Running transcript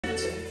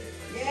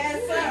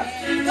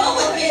Go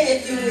with me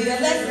if you will.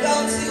 Let's go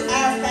to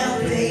our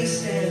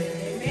foundation.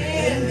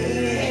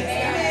 Amen.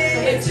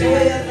 The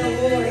joy of the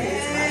Lord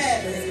is my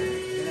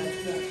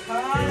strength.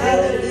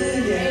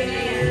 Hallelujah.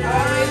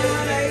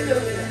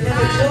 The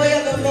joy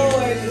of the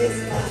Lord is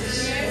my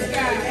strength.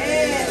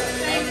 Amen.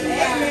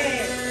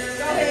 Amen.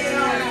 Go ahead,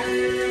 on.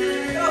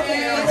 Go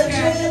ahead. The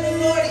joy of the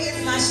Lord is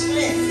my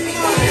strength. We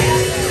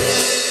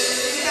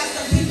got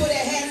some people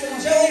that had some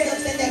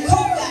Josephs and their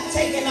coat got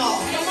taken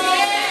off.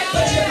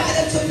 But you might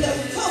have took the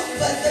coat,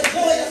 but the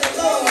joy of the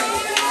Lord.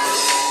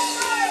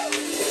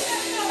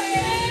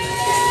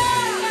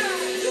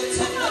 You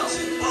took what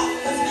you thought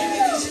was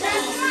making you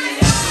strong.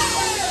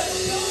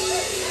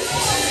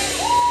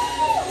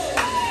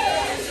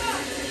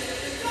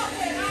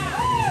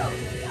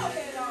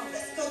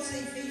 Let's go to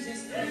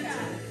Ephesians 3.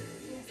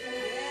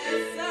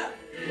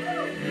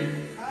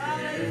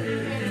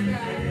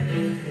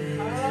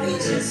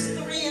 Ephesians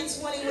 3 and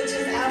 20, which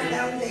is our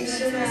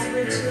foundational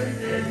scripture.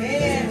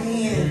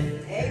 Amen.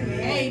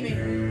 Amen.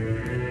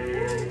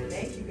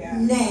 Thank you, God.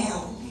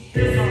 Now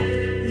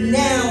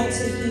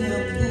to him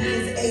who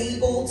is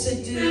able to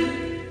do,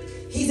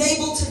 he's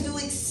able to do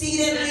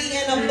exceedingly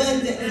and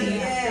abundantly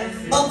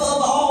above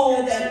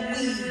all that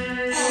we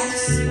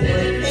ask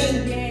or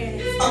think,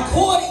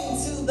 according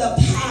to the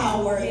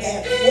power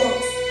that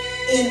works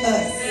in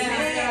us.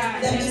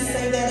 Let me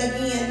say that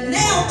again.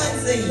 Now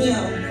unto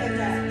him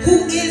who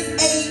is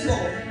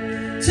able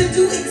to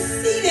do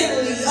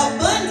exceedingly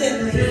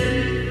abundantly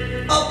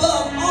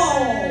above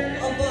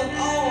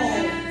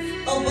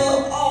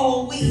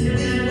all we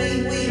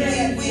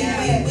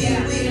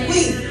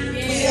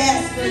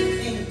ask for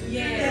things,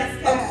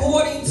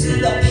 according to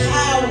the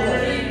power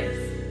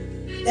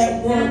that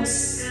works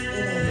in us.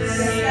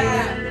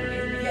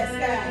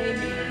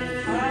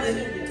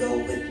 Go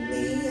with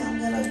me. I'm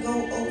gonna go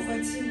over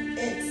to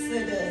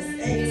Exodus.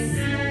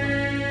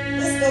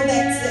 Let's go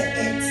back to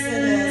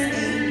Exodus.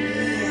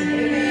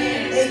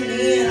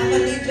 Amen. I'm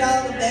gonna need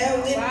y'all to bear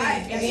with me.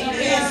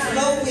 Amen.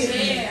 Flow with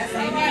me.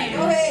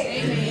 Go ahead.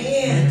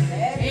 Amen.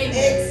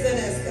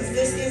 Exodus, because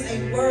this is a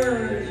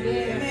word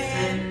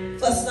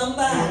for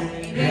somebody.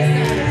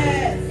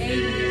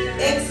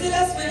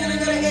 Exodus, we're gonna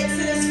go to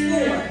Exodus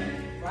 4.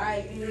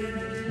 Right.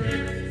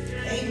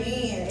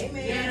 Amen.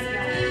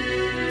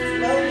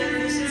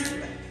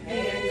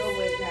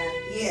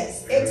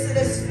 Yes,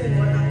 Exodus 4.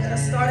 I'm gonna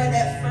start at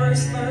that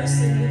first verse,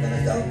 and we're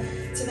gonna go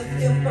to the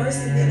 5th verse,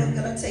 and then I'm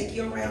going to take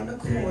you around the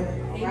corner.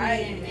 All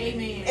right?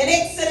 Amen. In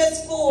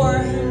Exodus 4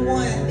 and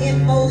 1,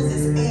 then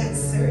Moses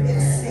answered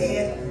and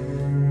said,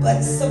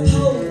 but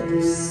suppose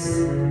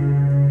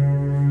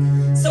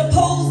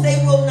they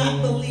will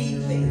not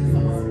believe me.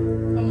 Come on.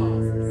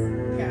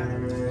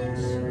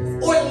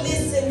 Or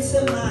listen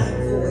to my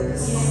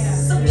voice.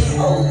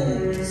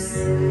 Suppose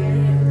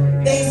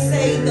they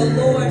say the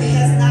Lord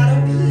has not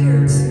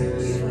appeared to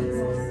you.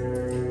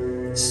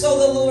 So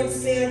the Lord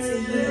said to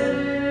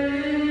him,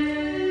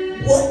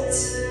 what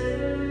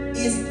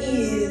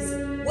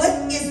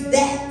is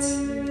that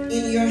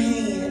in your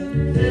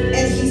hand?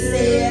 And he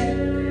said,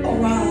 a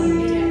rod.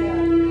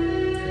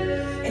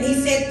 And he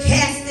said,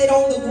 cast it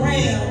on the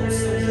ground.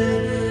 So he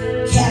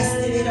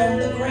casted it on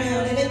the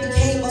ground, and it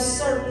became a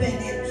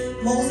serpent,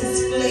 and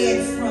Moses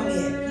fled from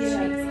it.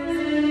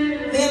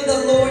 Then the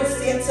Lord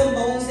said to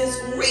Moses,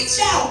 reach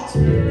out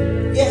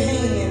your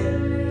hand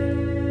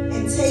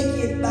and take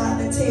it by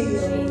the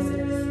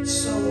tail.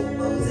 So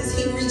Moses,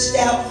 he reached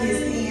out his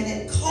hand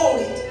and caught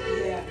it.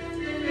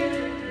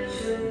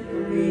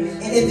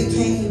 And it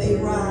became a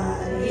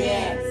rod.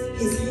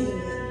 His hand.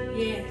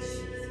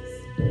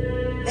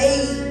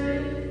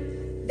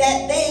 That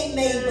they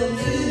may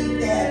believe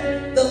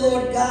that the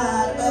Lord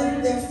God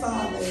of their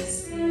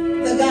fathers,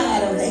 the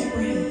God of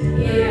Abraham,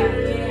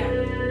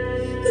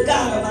 the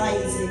God of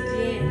Isaac,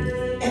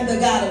 and the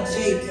God of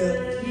Jacob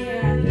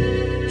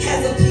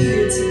has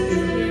appeared to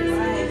you. I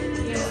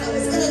thought I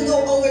was going to go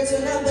over to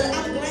another, but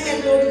I'm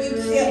glad, Lord, you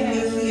kept me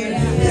here.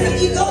 Because if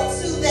you go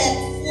to that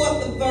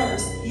 4th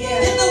verse,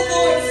 then the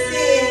Lord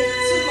said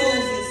to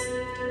Moses,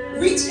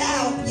 reach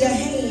out your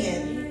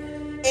hand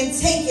and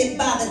take it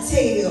by the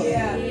tail.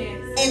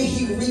 And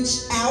he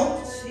reached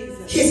out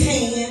his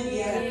hand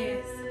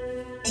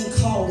and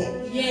caught it.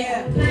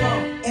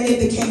 And it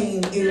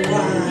became a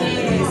rod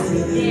in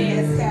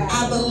his hand. I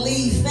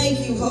believe, thank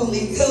you,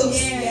 Holy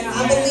Ghost.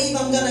 I believe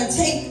I'm going to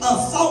take a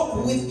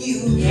thought with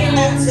you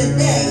on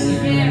today.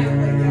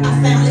 I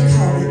finally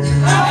caught it.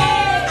 I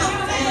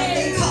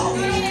finally caught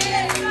it.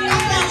 I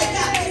finally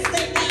got this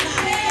thing down. I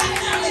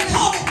finally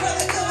caught it,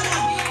 Brother Good.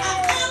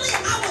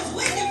 I was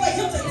waiting for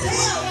him to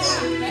tell me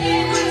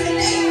what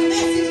today's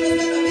message was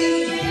going to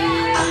be. I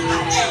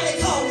finally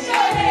caught it. I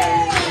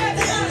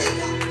finally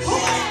caught it.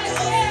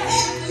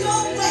 Have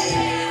your way.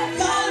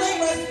 Y'all ain't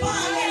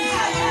responding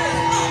how you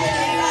responded.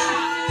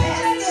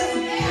 Pastor,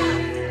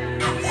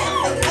 I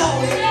finally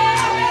caught it.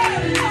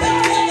 The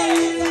devil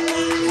is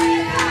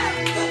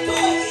alive. The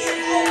door is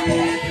open.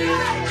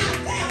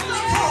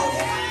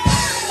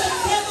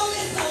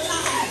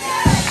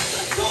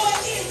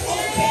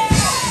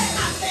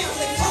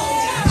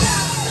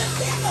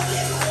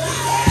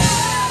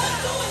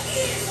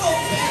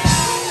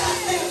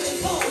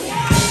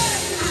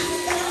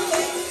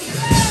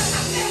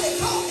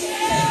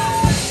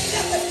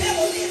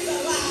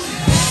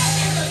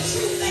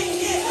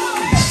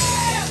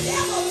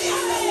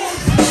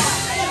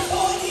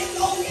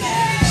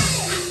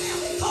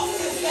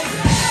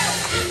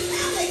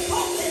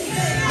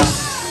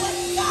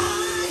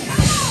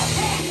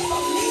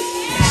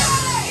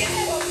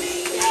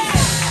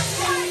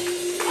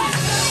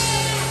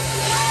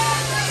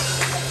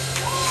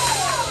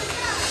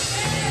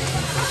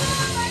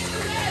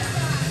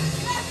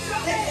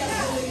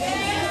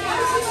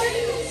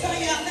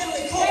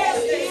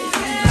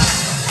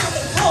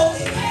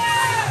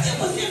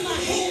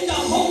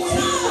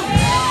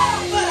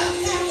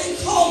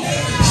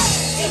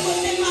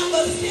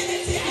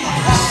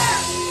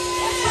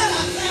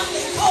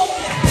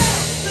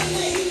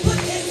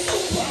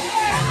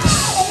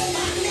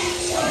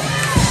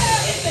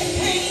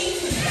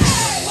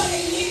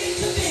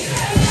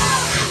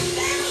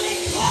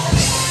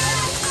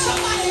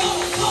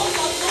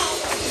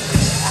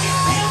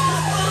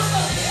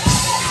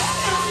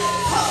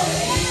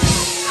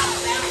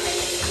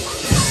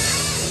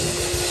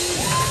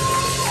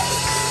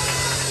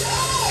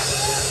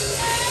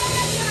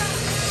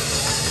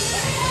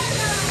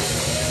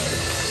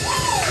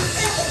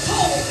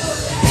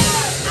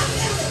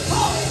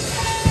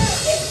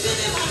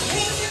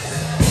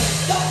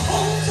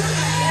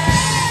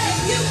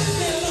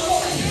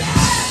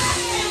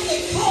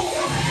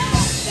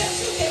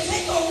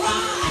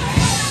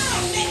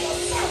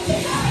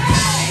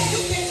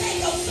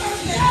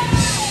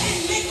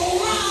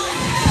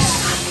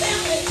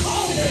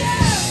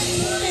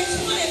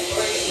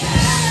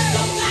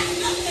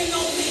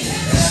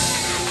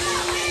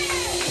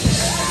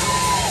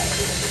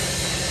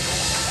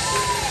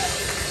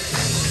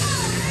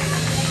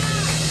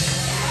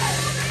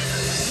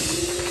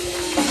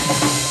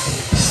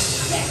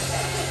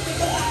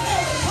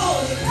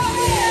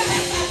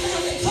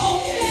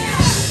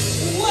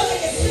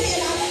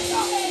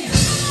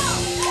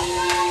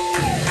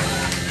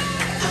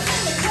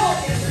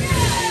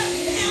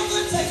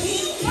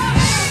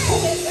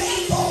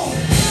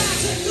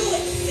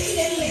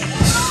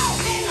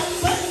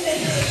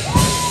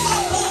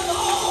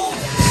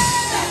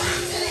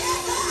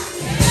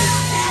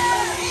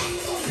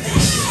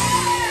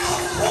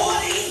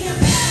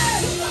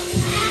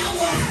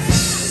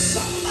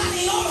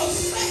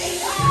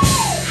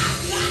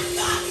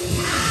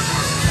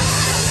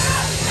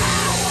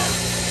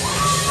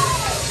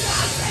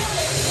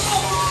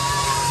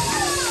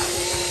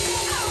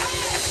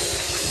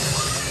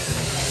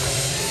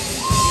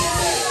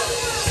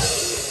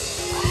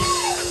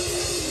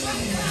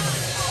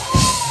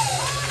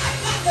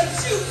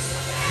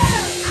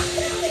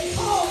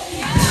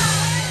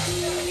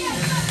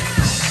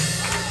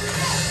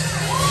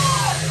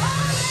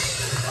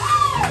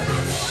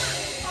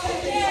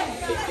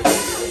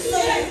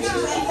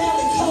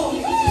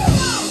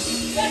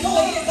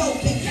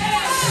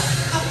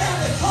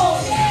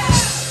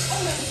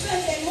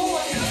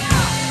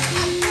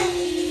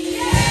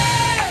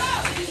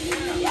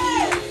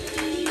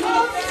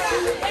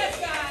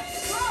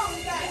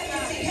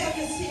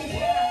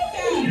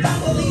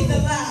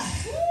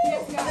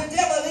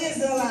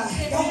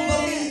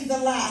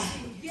 a lie.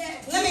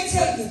 Let me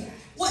tell you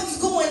what's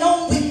going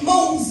on with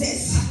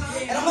Moses.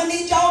 And I'm going to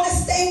need y'all to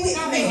stay with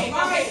me.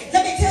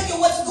 Let me tell you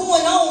what's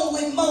going on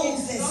with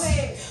Moses.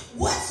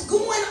 What's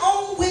going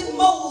on with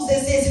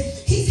Moses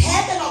is he's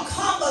having a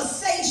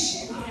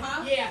conversation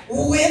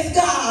with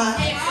God.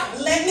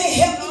 Let me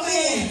help you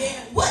in.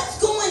 What's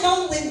going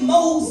on with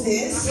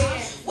Moses?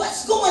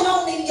 What's going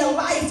on in your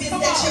life is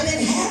that you've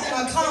been having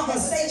a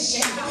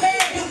conversation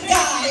with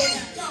God. And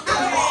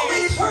I've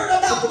always heard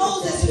about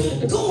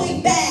Moses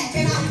going back,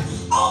 and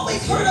I've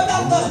always heard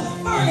about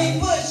the burning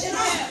bush, and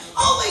I've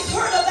always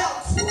heard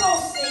about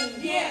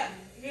crossing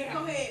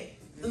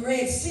the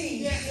Red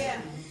Sea.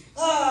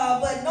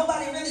 But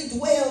nobody really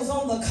dwells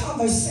on the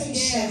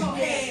conversation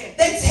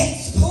that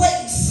takes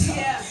place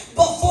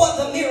before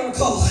the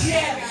miracle.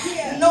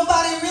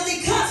 Nobody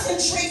really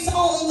concentrates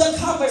on the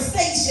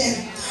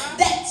conversation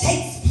that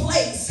takes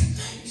place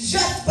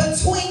just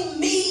between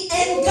me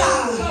and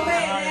God. Go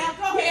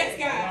ahead,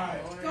 God.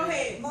 Go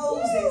ahead.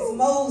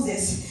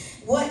 Moses,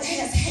 what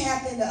has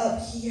happened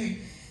up here?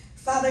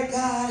 Father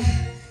God,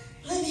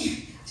 let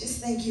me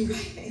just thank you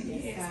right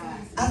now.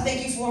 I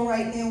thank you for a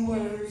right now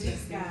word.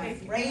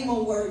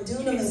 Rhema word,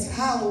 dunamis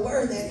power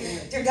word that,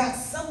 dear God,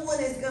 someone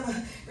is going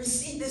to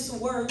receive this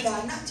word,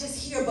 God, not just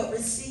hear, but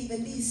receive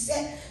and be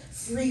set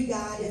free,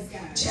 God. And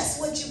just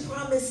what you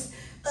promised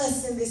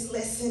us in this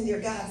lesson, dear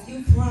God,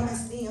 you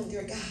promised them,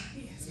 dear God.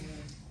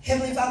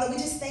 Heavenly Father, we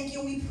just thank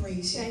you, we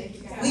praise you.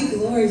 We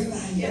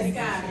glorify you.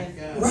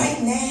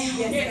 Right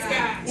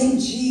now. In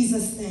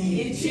Jesus'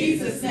 name.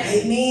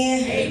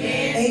 Amen.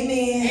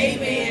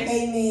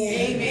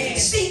 Amen.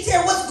 See,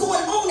 there, what's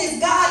going on is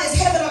God is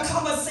having a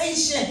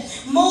conversation.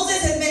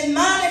 Moses has been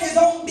minding his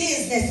own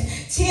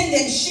business,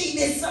 tending sheep.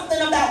 It's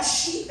something about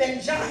sheep and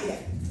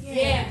giants.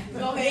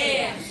 Go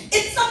ahead.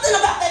 It's something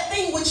about that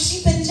thing with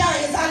sheep and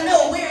giants. I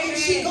know. Where is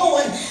she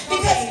going?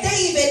 Because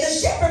David, the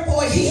shepherd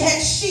boy, he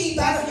had sheep.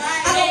 I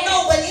don't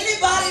know, but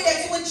anybody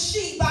that's with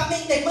sheep, I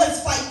mean, they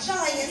must fight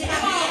giants.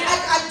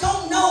 I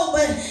don't know,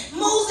 but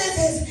Moses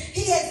has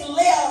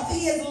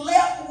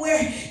left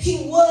where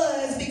he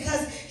was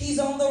because he's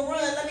on the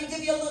run. Let me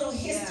give you a little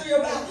history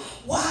about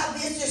why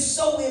this is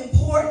so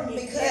important,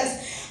 because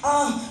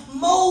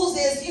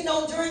Moses, you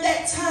know, during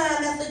that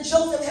time after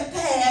Joseph had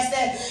passed,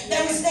 that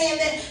they were saying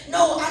that,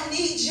 no, I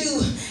need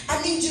you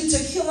to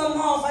kill them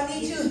off. I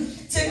need you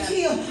to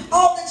kill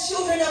all the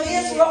children of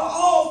Israel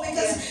off,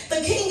 because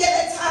the king at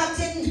that time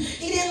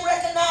didn't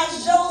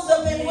recognize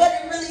Joseph and what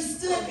it really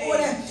stood for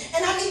them.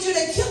 And I need you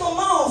to kill them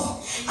off.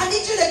 I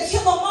need you to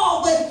kill them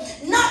all, but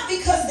not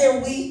because they're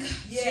weak.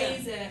 Go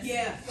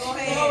ahead.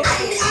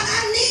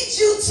 I need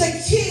you to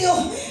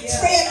kill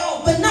Fred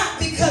off, but not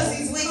because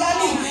he's weak. I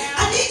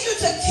need you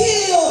to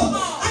kill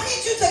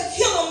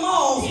them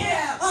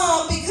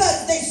all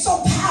because they're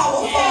so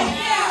powerful.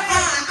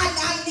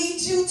 I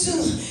need you to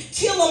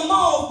kill them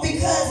all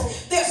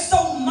because they're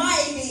so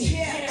mighty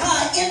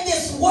in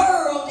this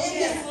world, in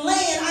this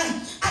land.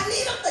 I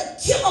need them to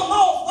kill them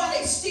off while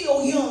they're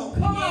still young.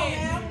 Come on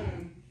now.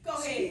 Go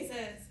ahead.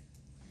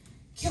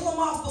 Kill them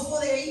off before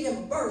they're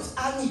even birthed.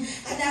 I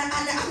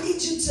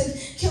need you to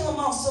kill them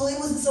off. So it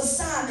was this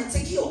assignment to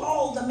kill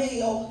all the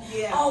male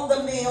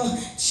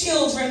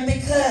children,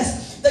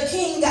 because the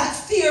king got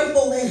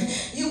fearful. And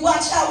you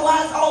watch out,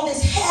 why is all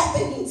this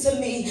happening to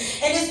me?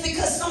 And it's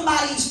because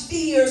somebody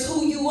fears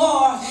who you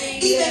are,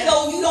 even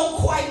though you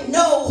don't quite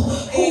know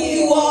who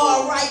you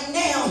are right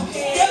now.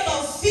 There's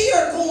a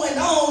fear going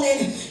on,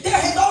 and there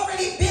has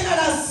already been an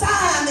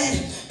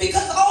assignment,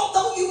 because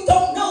although you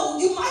don't know,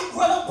 you might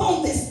run up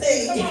on this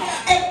thing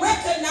and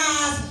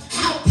recognize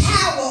how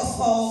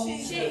powerful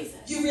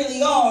you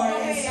really are.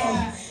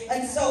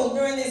 And so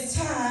during this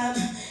time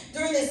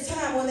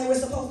when they were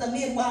supposed to,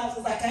 midwives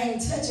was like, I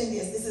ain't touching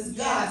this. This is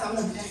God's.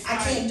 I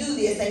can't do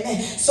this.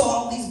 Amen. So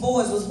all these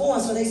boys was born.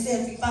 So they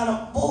said, if you find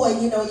a boy,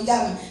 you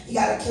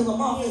gotta kill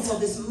him off. And so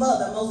this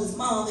mother, Moses'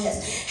 mom,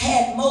 has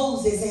had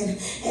Moses, and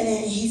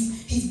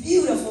he's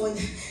beautiful, and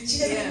she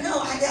doesn't know.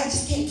 I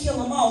just can't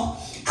kill him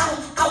off.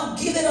 I'll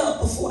give it up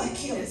before I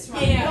kill it. Go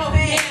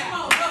ahead.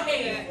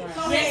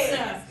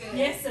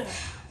 Yes, sir.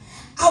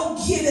 I'll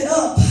give it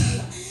up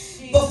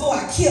before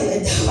I kill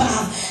it.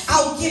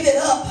 I'll give it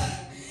up.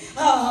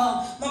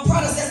 My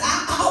brother says,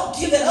 I'll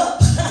give it up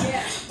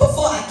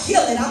before I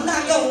kill it. I'm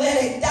not going to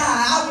let it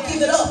die. I'll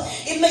give it up.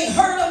 It may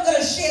hurt. I'm going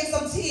to shed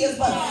some tears.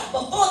 But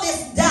before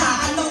this die,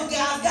 I know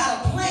God's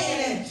got a plan.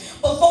 And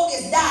before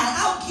this die,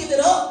 I'll give it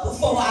up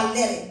before I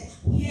let it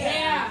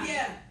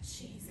die.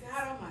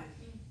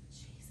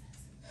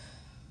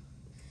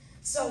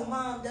 So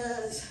mom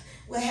does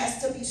what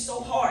has to be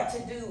so hard to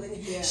do, and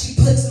she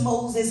puts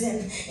Moses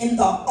in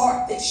the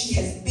ark that she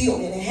has built,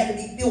 and it had to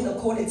be built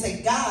according to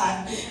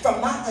God,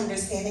 from my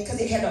understanding, because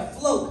it had to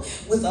float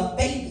with a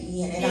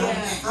baby in it.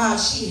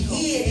 She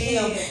hid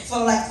him for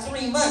like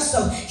 3 months,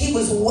 so he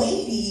was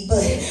weighty.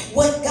 But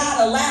what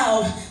God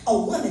allowed a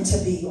woman to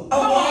build.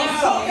 I'm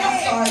sorry.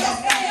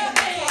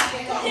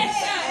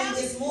 And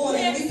this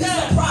morning, we've been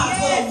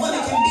surprised what a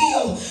woman can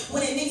build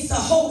when it needs to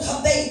hold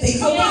her baby.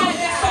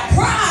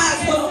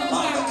 Surprised what a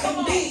mama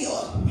can build.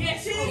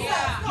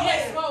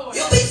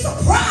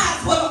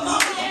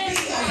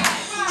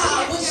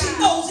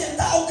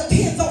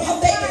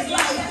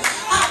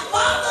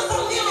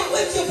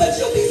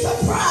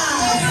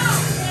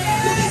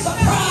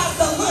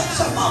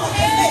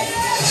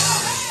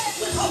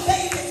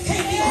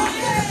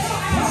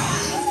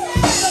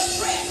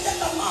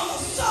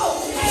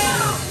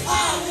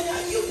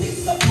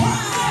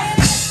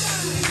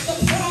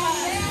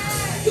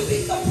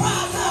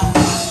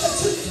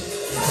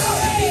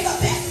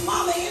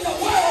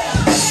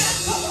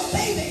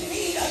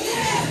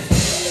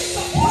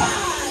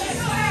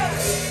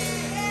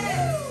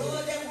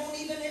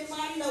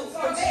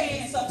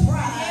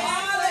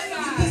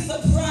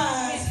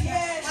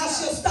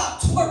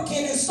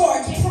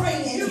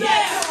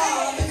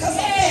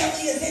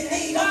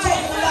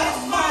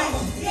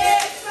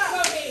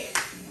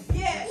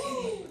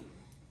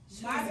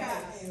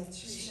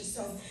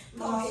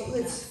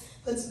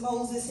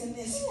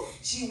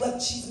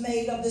 she's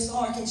made of this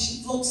ark, and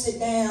she floats it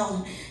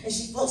down, and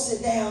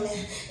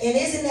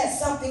isn't that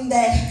something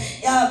that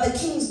the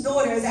king's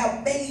daughter is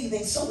out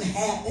bathing so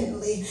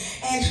happily,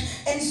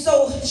 and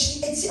so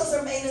it tells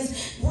her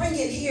maidens, bring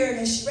it here,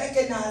 and she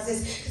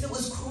recognizes because it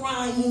was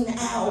crying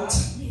out.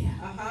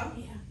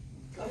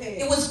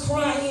 It was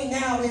crying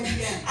out, and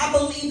I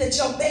believe that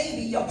your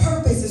baby, your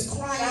purpose is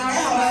crying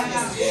out.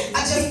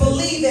 I just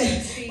believe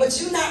it, but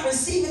you're not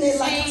receiving it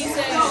like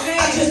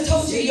I just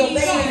told you your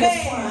baby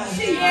was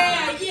crying.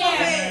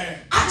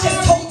 I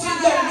just told you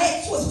your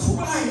neck was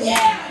crying.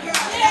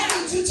 I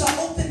need you to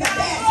open the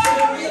basket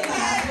and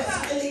realize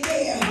what's really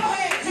there.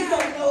 You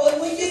don't know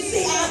it when you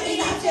see.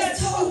 I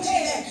just told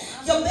you that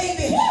your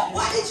baby.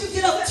 Why did you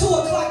get up 2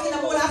 o'clock in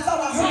the morning? I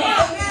thought I heard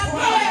a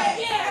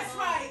baby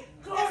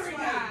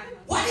crying.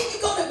 Why didn't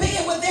you go to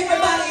bed with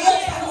everybody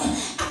else?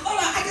 I thought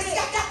I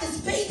got this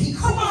baby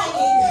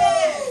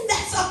crying.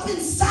 That's up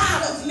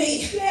inside of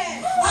me.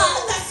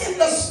 That's in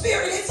the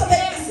spirit. It's a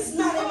baby. This is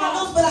not in my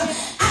nose, but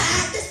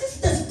this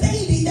is this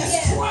baby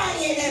that's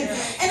crying,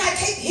 and I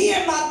can't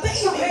hear my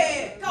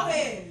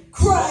baby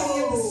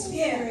crying in the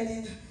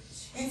spirit.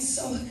 And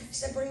so she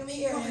said, bring him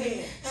here.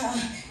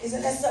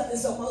 Isn't that something?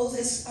 So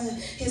Moses,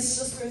 his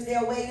sisters,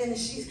 they're waiting, and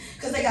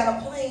because they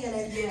got a plan,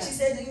 and she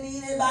said, do you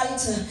need anybody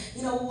to,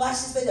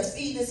 watch this baby, to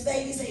feed this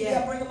baby? He said,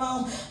 yeah, bring him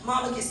on.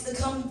 Mama gets to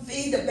come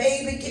feed the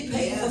baby, get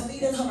paid for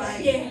feeding her.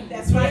 Yeah,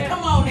 that's right.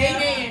 Come on,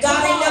 amen.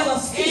 God ain't never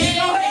paid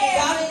you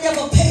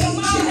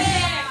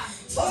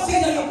for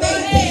feeding a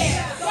baby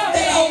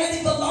that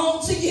already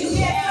belonged to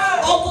you.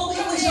 Although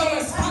it was your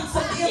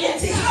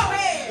responsibility,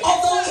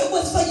 although it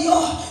was for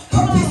your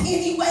purpose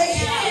anyway,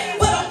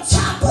 but on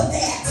top of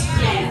that,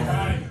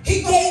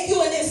 he gave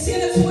you an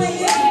incentive plan.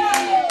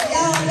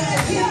 Y'all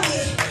gotta hear me.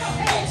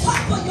 On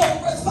top of your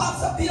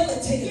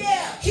responsibility,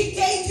 he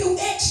gave you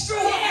extra.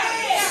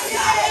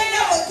 God ain't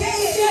never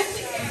gave you.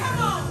 Come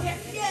on.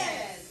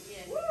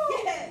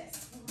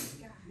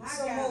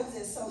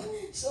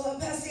 So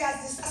Pastor, I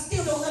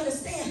still don't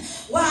understand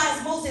why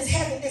is Moses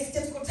having this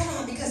difficult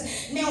time, because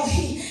now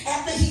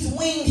after he's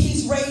weaned,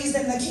 he's raised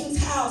in the king's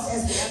house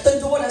as the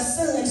daughter's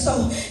son,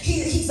 so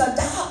he's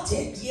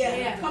adopted.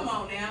 Come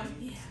on now.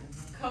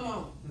 Come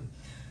on.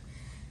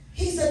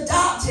 He's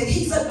adopted.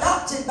 He's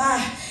adopted by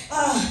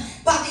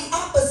the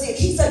opposite.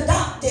 He's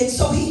adopted,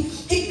 so he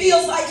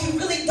feels like he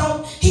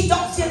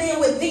don't fit in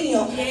with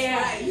them.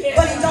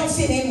 But he don't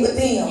fit in with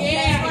them.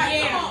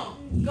 Come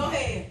on. Go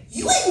ahead.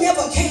 You ain't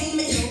never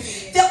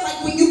felt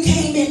like when you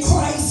came in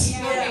Christ,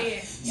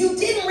 you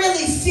didn't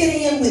really fit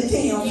in with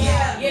them.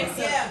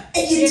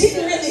 And you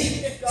didn't really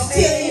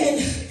fit in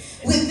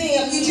with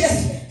them.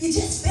 You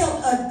just felt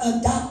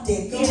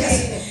adopted.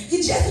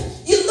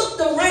 You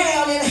looked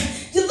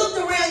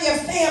around your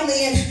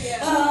family,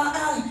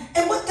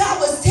 and what God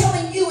was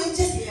telling you,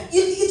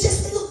 you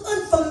just looked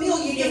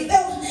unfamiliar. You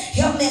felt,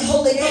 help me,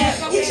 Holy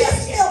Ghost. You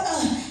just felt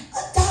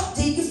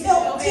adopted. You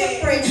felt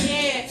different.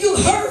 You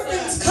heard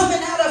things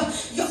coming out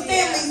of your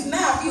family's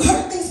mouth. You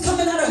heard things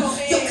coming out of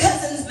your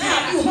cousin's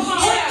mouth. You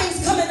heard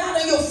things coming out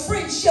of your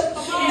friendship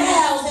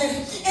mouths,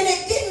 and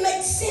it didn't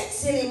make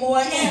sense anymore.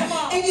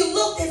 And you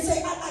looked and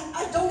say,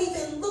 I don't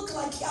even look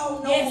like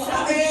y'all no more.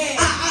 I'm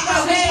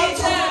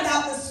talking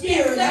about the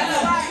spirit.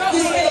 You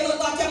still look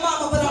like your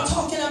mama, but I'm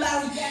talking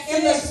about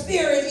in the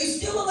spirit. You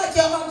still look like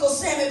your Uncle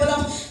Sammy, but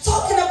I'm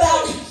talking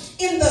about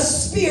in the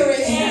spirit.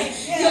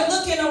 You're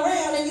looking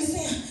around and you're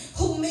saying,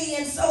 who me?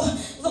 And so,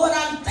 Lord,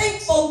 I'm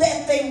thankful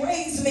that they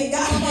raised me,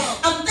 God.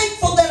 I'm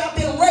thankful that I've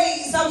been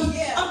raised. I'm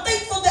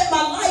thankful that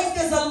my life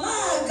is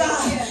alive,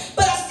 God.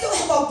 But I still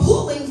have a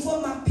pulling for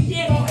my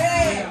people. Go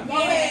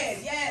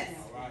ahead.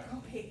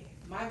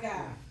 My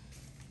God.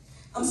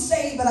 I'm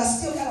saved, but I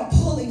still got a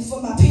pulling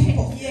for my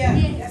people.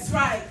 That's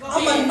right.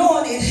 I'm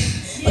anointed.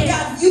 But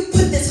God, you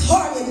put this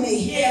heart in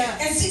me.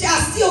 And see, I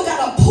still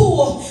got a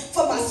pull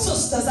for my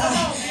sisters.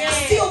 I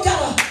still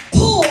got a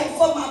pull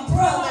for my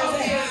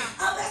brothers.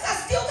 I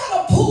still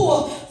got a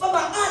pull for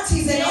my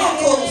aunties and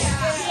uncles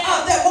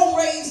that were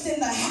raised in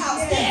the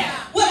house.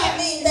 What I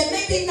mean, that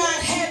maybe not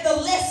had the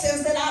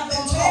lessons that I've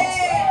been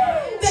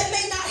taught. That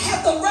may not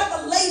have the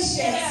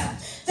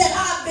revelations that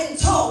I've been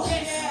taught.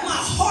 My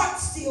heart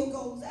still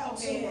goes out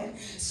to them.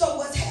 So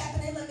what's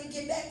happening? Let me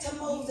get back to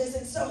Moses.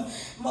 And so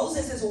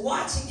Moses is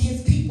watching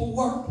his people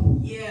work.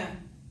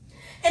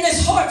 And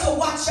it's hard to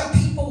watch your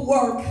people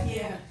work.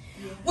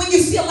 When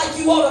you feel like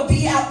you ought to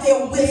be out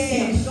there with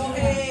them. Go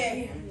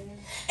ahead.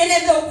 And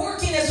then they're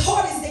working as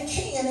hard as they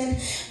can, and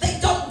they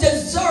don't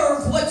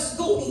deserve what's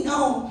going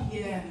on.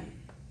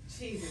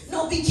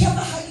 No, be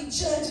careful how you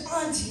judge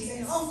aunties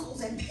and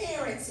uncles and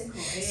parents and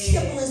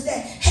siblings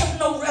that have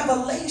no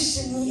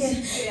revelation yet,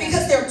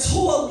 because they're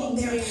toiling.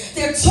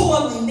 They're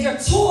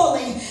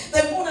toiling.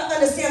 They want to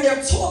understand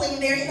they're toiling.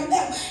 They're in the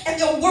battle, and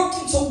they're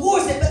working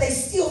towards it, but they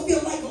still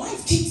feel like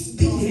life keeps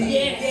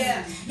beating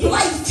them.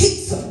 Life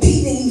keeps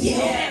beating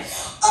them.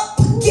 Up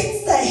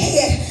against the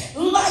head,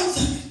 life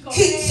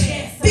keeps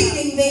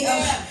beating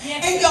them.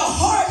 And your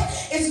heart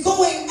is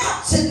going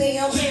out to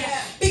them,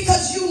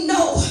 because you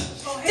know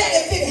that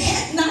if it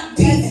had not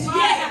been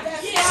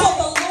for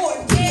the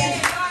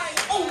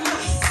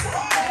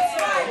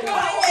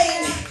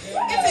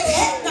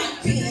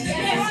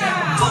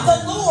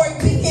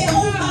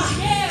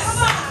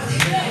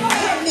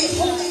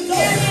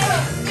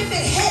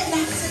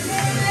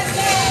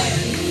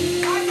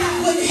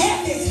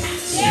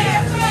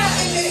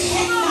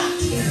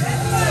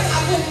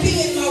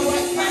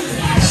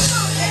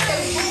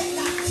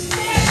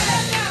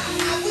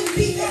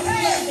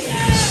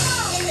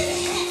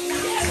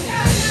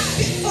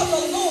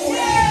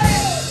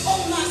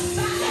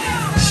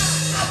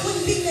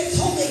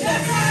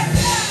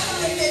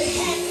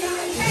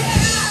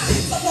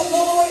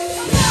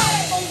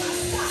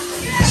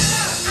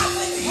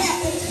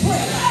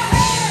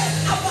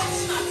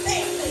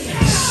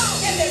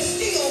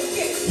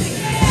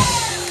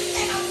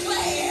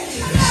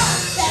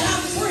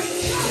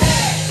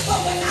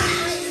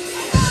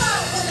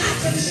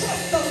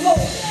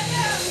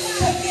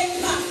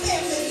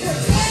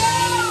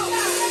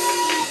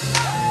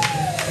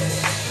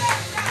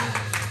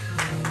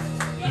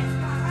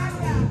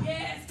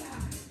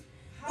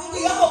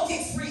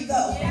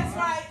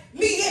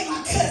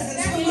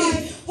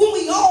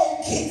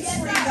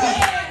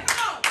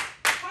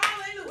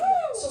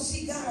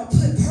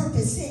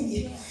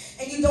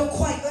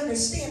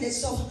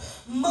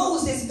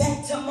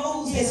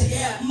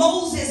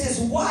Moses is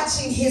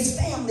watching his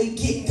family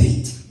get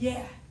beat.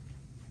 Yeah.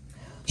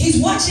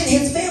 He's watching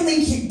his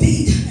family get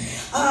beat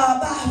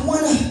by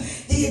one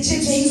of the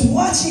Egyptians. He's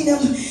watching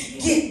them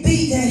get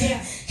beat,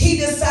 and he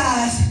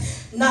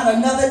decides, not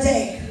another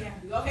day.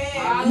 Go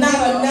ahead. Not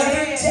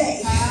another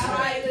day.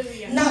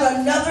 Not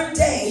another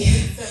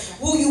day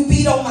will you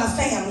beat on my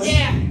family.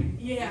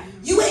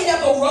 You ain't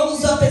ever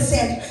rose up and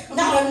said,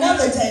 not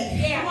another day.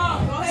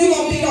 You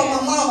gonna beat on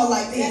my mama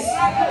like this.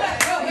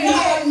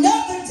 Not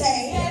another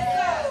day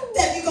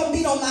that you gonna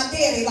beat on my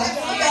daddy like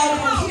that. Y'all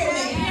don't hear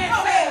me.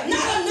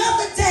 Not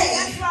another day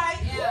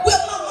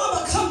will my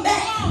mama come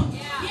back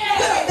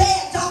with a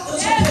bad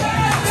doctor's report.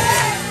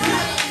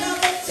 Not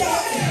another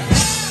day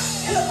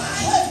will my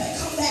husband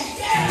come back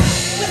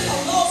with a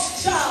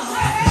lost job.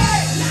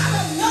 Not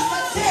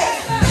another day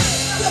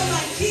will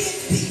my kids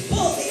be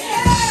bullied.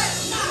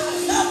 Not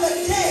another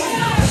day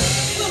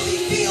will be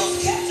bills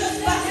kept us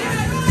by.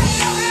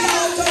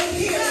 Y'all don't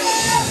hear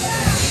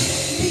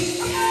me.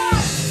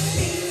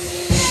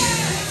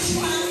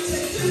 Trying to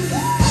do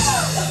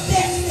the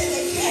best that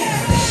they can,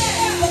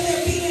 but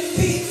they're being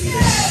beat.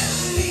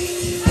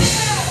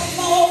 From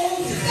all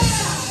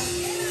sides.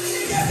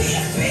 They're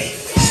being beat.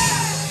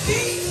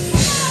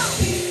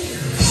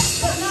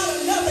 But not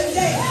another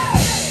day.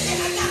 And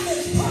I got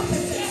this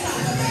purpose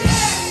inside of me.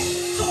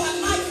 So I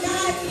might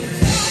not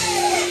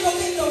handle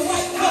it the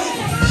right way.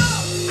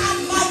 I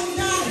might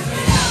not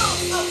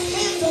have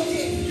handled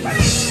it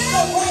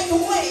the right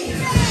way.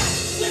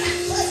 When I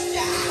cussed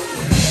you out,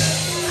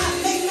 I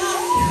may not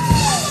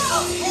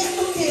have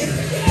handled it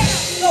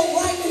the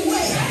right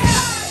way.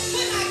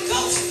 When I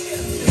ghosted you,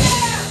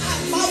 I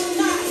might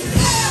not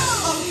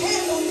have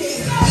handled it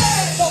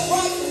the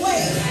right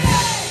way.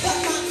 But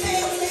my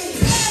family,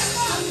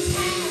 I'm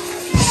tired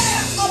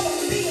of them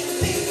being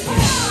beat.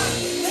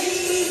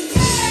 Leave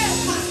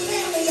my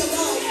family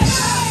alone.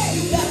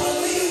 You better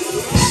leave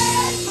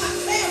my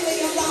family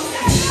alone.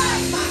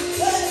 My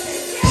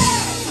cousins,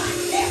 my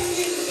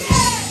nephews,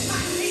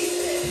 my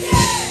nieces,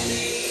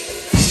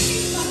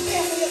 leave my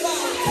family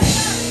alone.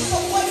 So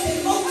what did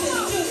Moses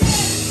do?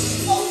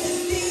 Moses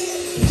did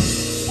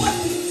what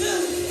we do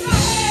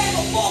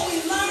before we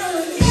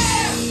learn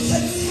to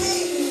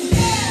tame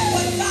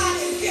what God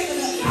has given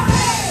us.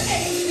 And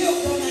he still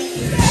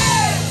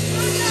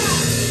remains.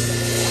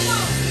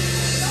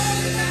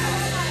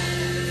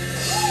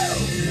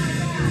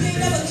 He ain't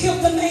never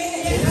killed a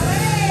man.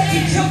 He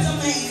killed a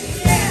man.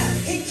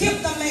 He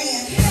killed a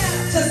man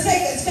to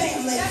save his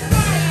family.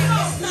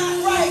 It's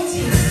not right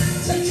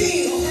to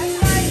kill.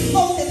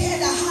 Moses had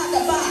to hide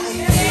the body.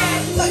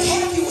 But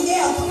have you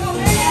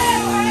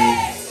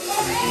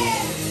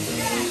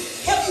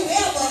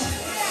ever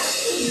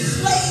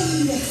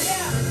slayed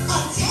a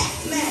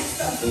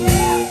taskmaster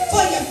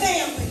for your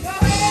family?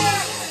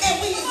 And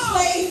when you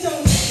slayed them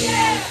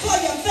for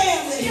your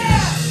family,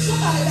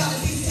 somebody got to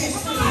be set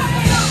free.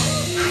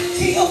 I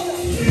killed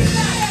them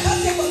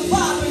because it was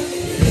bothering me.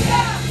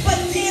 But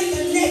then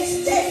the next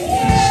day,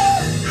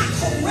 I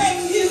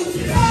correct you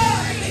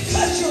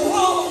because you're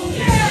wrong.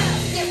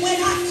 And when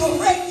I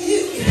correct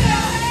you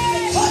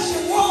because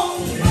you're wrong,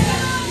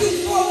 you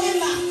throw in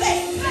my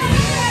face.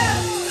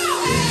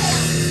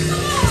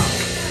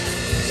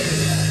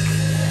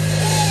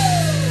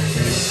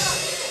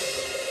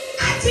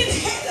 I didn't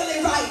handle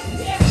it right,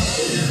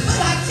 but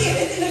I did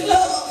it in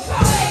love.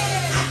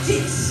 I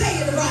didn't say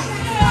it right,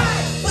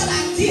 but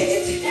I did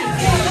it in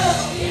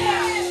love.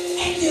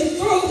 And you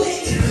threw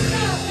it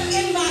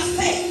in my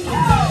face.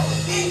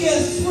 And you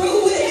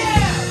threw it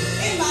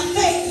in my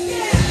face.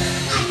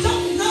 I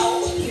don't know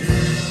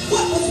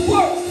what was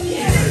worse,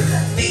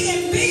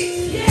 being beat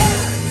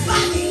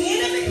by the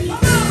enemy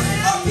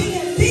or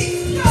being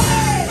beat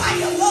by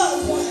your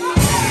loved one. I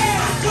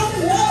don't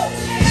know.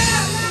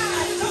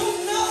 I don't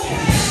know,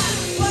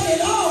 but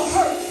it all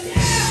hurts.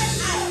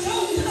 I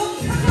don't know,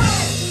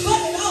 but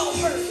it all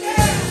hurts.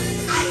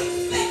 I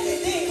expected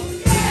them,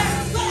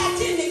 but I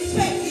didn't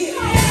expect you. I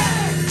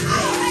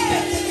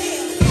expected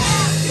them.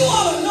 You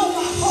ought to know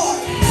my heart.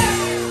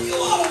 You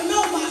ought to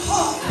know my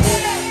heart.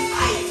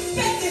 I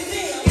expected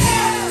them,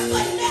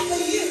 but never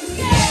you.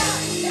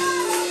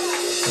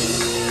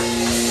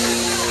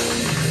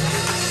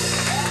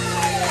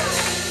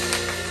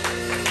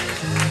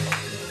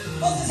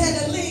 Moses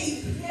had to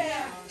leave.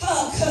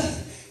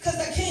 Because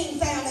the king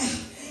found out.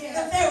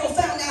 The Pharaoh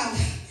found out.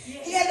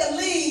 He had to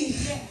leave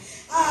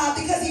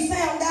because he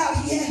found out.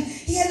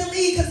 He had to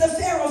leave because the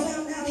Pharaoh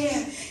found out.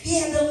 He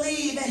had to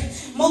leave.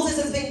 And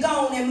Moses has been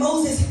gone. And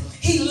Moses,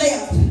 he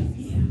left.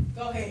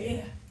 Go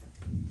ahead.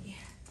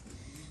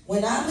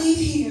 When I leave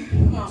here,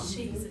 Come on.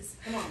 Jesus.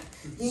 Come on.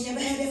 you never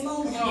had that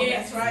moment. Come on.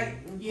 That's right.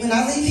 When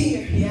I leave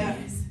here, Yeah.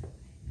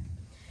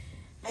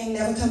 I ain't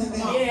never coming back.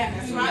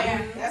 That's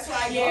right. That's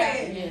right. Go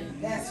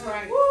ahead. That's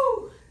right.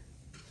 Woo.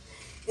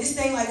 This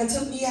thing like it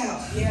took me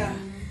out. Yeah.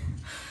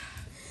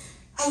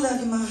 I love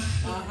you, Mom.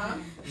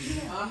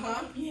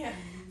 Yeah.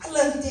 I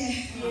love you,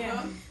 Dad.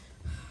 Yeah.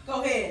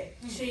 Go ahead.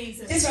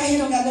 Jesus. This right here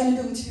don't got nothing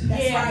to do with you.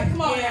 That's right.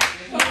 Come on.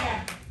 Come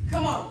on.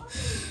 Come on.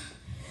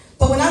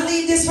 But when I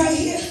leave this right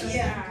here,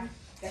 Yeah.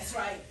 That's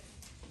right.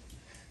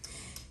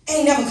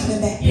 Ain't never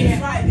coming back. Yeah.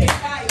 That's right.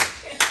 That's right.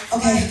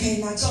 Okay,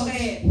 now go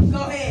ahead.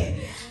 Go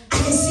ahead. I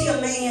can see a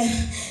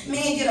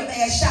man get a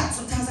bad shot.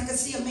 Sometimes I can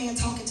see a man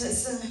talking to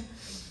his son.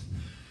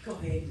 Go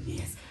ahead.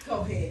 Yes.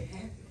 Go ahead.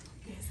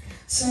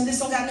 Son, this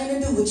don't got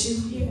nothing to do with you.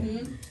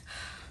 Yeah.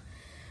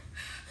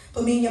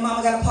 But me and your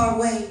mama gotta part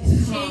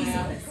ways. Come on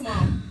now. Come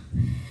on.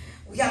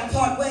 We gotta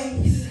part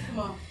ways. Come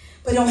on.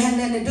 But it don't have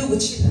nothing to do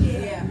with you.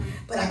 Yeah.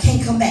 But I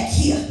can't come back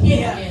here.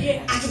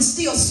 Yeah. I can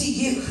still see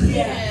you.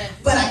 Yeah.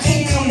 But I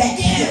can't come back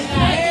here.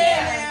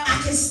 Yeah.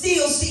 I can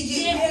still see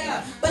you.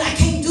 Yeah. But I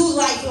can't do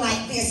life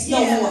like this no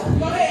more.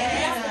 Go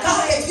ahead.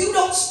 God, if you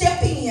don't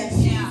step in.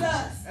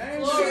 Jesus.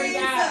 Glory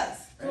God.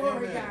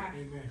 Glory God.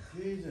 Amen.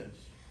 Jesus.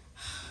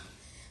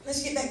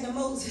 Let's get back to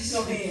Moses.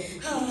 Go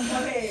ahead. Go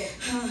ahead.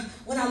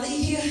 When I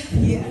leave here,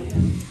 Yeah.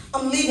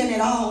 I'm leaving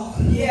it all.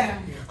 Yeah.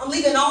 I'm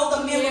leaving all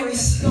the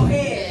memories Go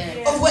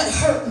ahead. of what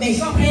hurt me.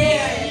 Go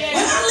ahead.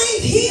 When I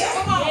leave here,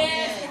 Come on.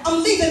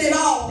 I'm leaving it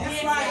all.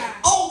 That's right.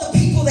 All the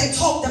people that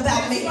talked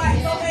about me. That's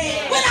right. Go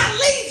ahead. When I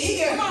leave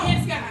here, Come on.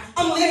 Yes, God.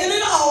 I'm leaving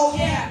it all.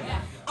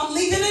 Yeah. I'm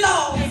leaving it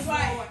all. That's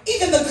right.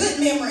 Even the good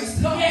memories.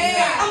 Go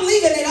ahead. I'm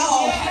leaving it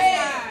all.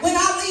 Yeah. When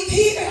I leave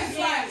here, That's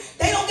right.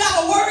 they don't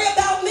got to worry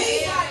about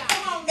me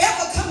Come on.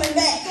 ever coming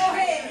back. Go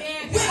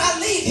ahead. When I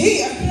leave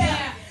here,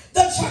 Yeah.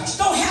 the church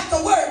don't have to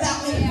worry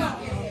about me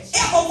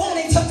ever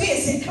wanting to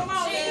visit. Come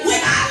on.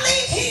 When I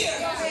leave here,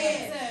 Go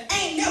ahead.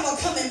 ain't never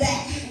coming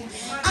back.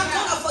 I'm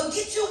going to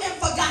forget you and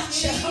forgot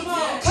you. Come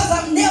on. Because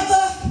I'm never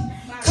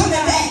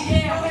coming back.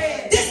 Go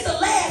ahead. This the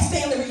last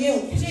family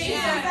reunion.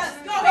 Jesus.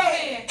 Go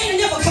ahead. Ain't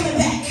never coming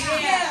back.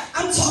 Yeah.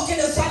 I'm talking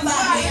to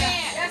somebody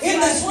That's in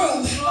this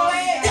room. Go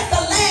ahead. This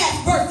the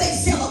last birthday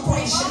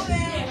celebration.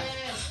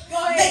 Go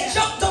ahead. They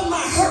jumped on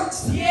my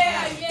hurts.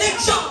 Yeah. They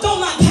jumped on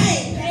my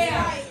pain.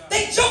 Yeah.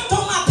 They jumped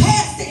on my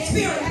past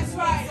experience. That's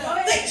right. Go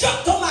ahead. They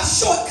jumped on my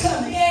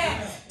shortcomings.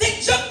 Yeah. They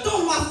jumped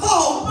on my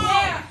fall.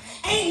 Yeah.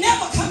 Ain't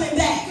never coming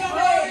back.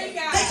 Glory They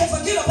God. can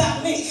forget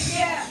about me.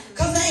 Yeah.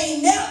 Because they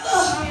ain't never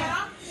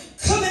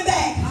coming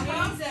back.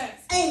 Jesus.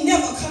 Ain't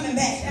never coming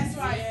back. That's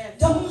right.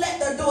 Don't let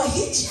the door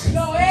hit you.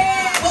 Go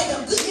ahead. Where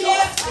the good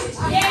Lord hit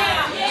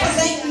you. Because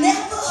ain't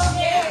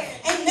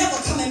never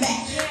coming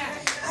back.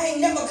 I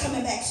ain't never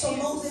coming back. So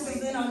Moses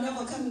is in our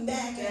never coming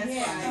back.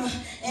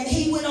 And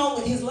he went on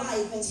with his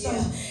life. And so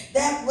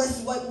that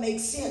was what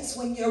makes sense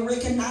when you're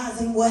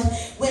recognizing what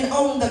went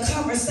on the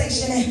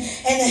conversation.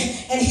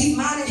 And he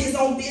minded his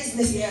own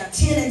business,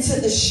 tending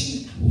to the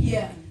sheep.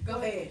 Yeah. Go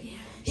ahead.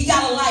 He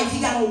got a life.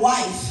 He got a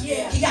wife.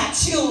 Yeah. He got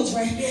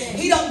children. Yeah.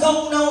 He done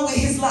gone on with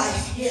his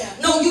life. Yeah.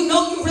 No, you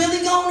know you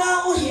really gone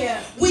on Yeah.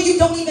 when you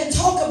don't even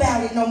talk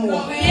about it no more.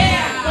 Go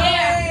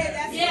ahead.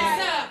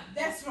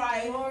 That's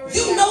right.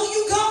 You know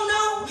you gone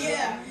on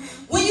Yeah.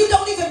 when you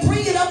don't even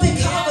bring it up in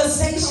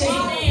conversation.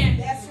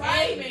 That's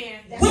right.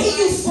 Where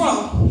you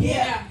from?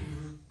 Yeah.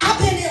 I've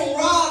been in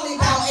Raleigh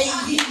about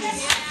 8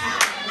 years.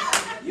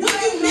 You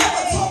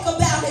never talk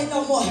about it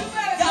no more.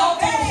 Y'all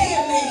don't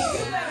hear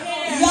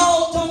me.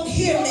 Y'all don't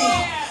hear me.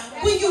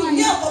 When you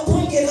never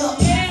bring it up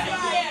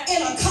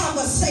in a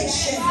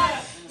conversation,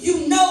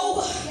 you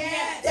know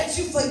that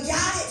you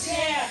forgot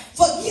it.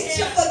 Forget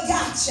you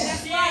forgot you.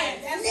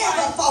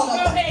 Never thought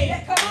about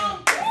it. Come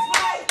on. That's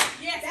right.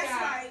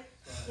 That's right.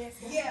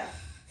 Yeah.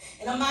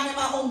 And I'm minding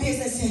my own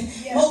business.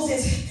 And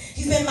Moses,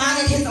 he's been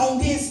minding his own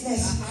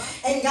business.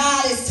 And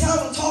God is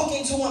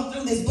talking to him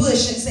through this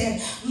bush and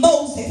saying,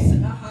 Moses,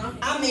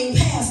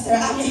 Pastor,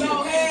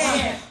 Go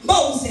ahead.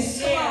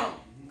 Moses,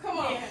 Come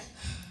on.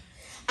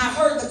 I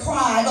heard the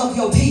cry of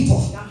your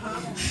people.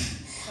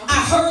 I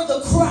heard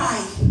the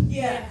cry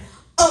Yeah.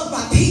 of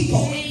my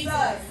people. Jesus.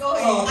 Go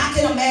ahead. I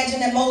can imagine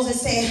that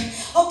Moses said,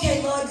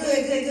 okay, Lord, good.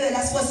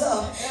 That's what's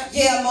up.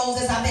 Yeah,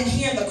 Moses, I've been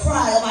hearing the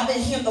cry. I've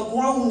been hearing the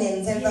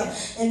groanings and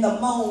the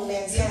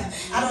moanings.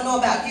 I don't know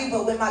about you,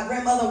 but when my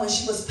grandmother, when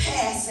she was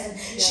passing,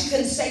 she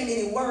couldn't say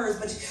many words,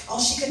 but all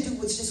she could do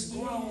was just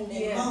groan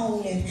and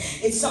moan. And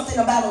it's something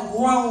about a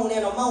groan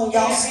and a moan.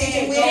 Y'all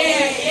sticking with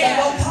me?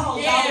 Don't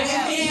pause. Y'all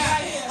with me?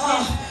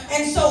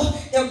 And so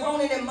they're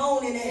groaning and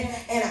moaning,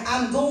 and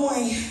I'm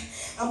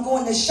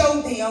going to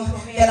show them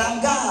that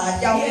I'm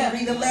God. Y'all can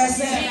read the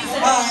lesson.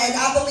 And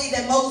I believe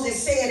that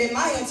Moses said in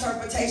my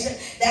interpretation,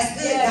 that's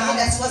good, God.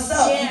 That's what's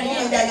up. You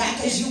doing that, God,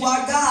 because you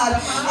are God.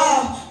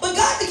 But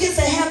God begins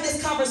to have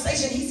this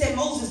conversation. He said,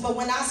 Moses, but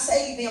when I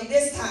save them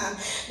this time,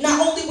 not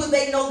only will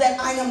they know that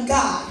I am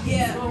God,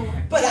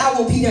 but I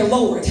will be their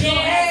Lord.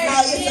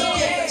 Now, it's a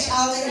difference.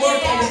 Y'all ain't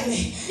working with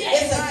me.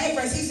 It's a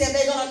difference. He said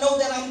they're going to know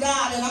that I'm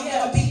God and I'm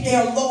going to be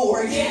their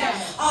Lord.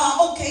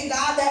 Okay,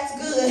 God, that's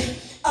good.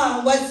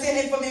 What's in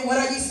it for me? What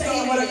are you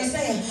saying? What are you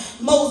saying?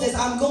 Moses,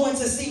 I'm going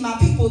to see my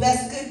people.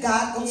 That's good,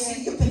 God. Go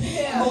see your people.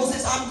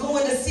 Moses, I'm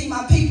going to see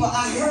my people.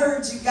 I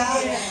heard you, God.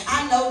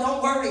 I know,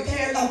 don't worry.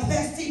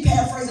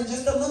 Paraphrasing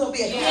just a little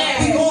bit.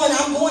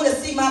 I'm going to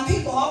see my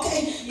people.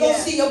 Okay, go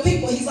see your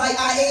people. He's like,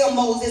 I am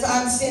Moses.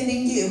 I'm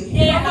sending you.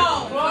 Come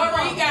on.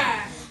 Glory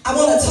God. I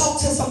want to talk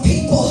to some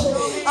people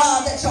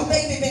that your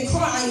baby been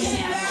crying.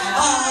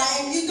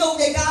 And you know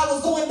that God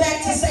was going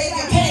back to save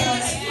your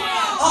parents.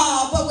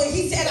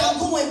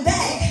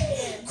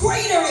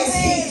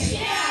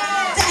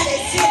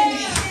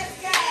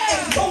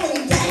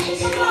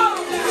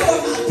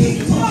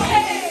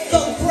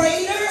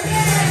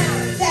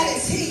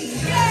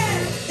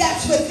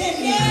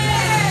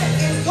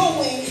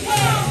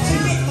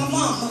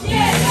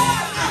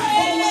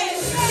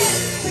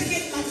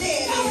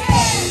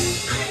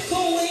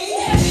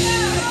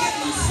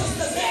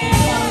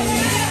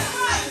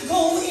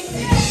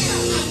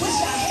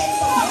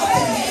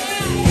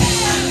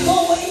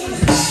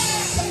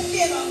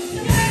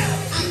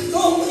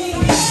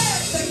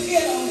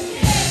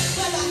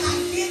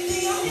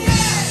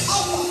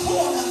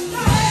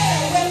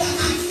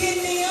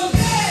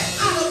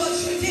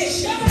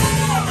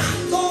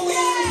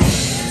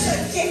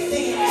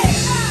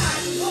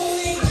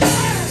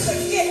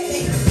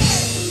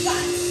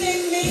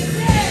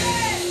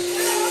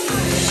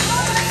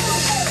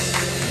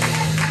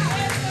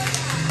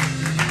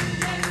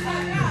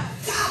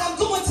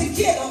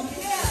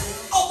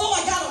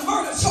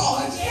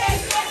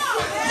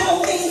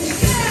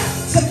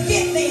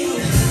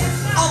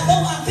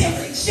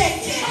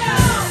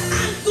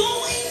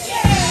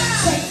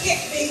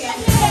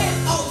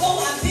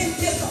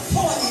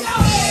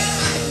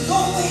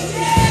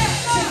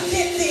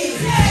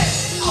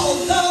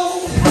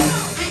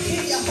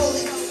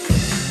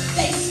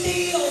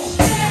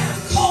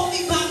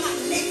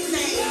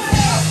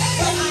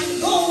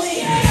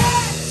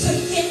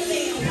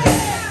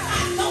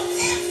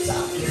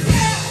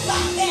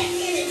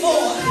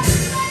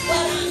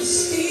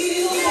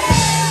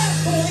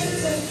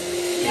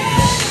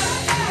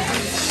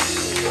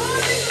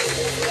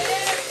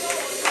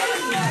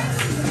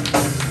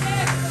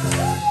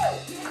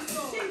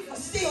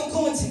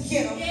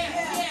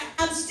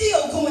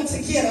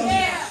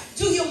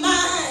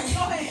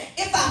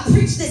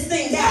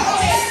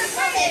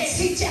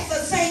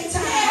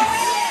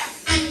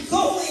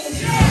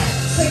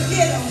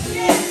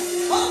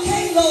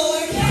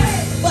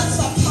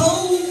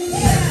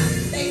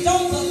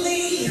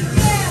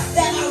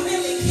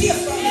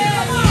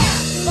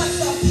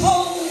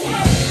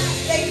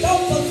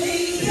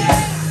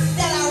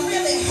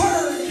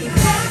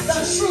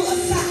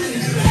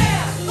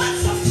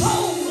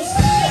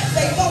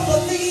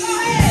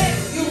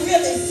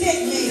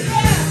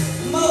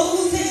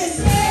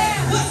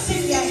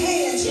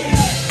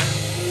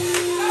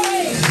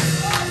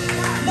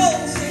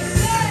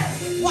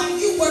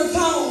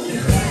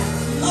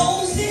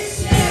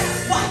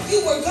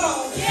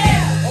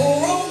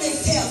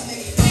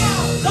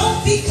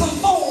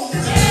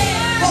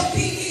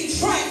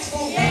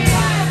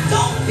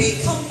 be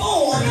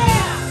conformed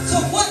to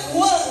what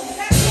was.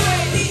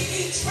 Be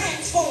ye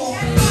transformed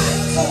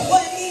to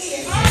what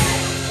is.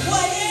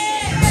 What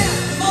is.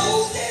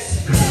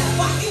 Moses,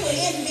 while you were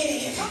in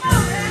Midian,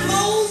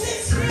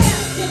 Moses,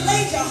 you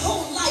laid your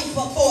whole life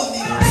before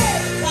me.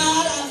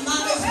 God, I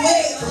might as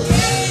well.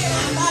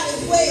 I might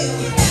as well.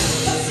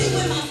 Because see,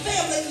 when my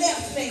family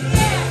left me,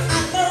 I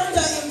learned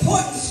an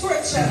important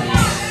scripture.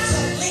 To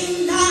lean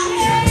not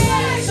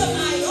to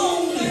my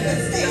own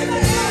understanding.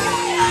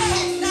 I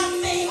had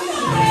nothing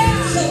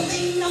to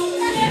lean on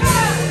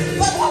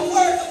but the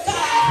word of God.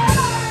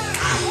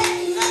 I had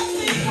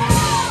nothing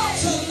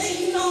to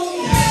lean on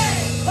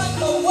but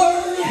the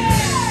word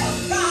of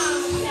God.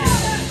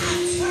 I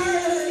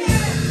turned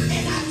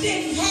and I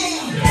didn't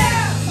have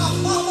my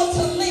mama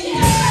to lean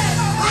on.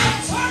 I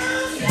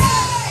turned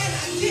and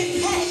I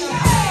didn't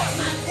have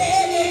my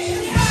daddy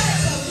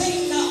to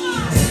lean on.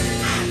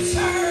 I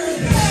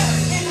turned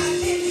and I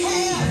didn't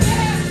have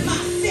my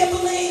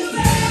siblings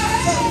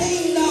to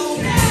lean on.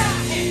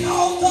 And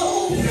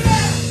although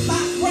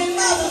my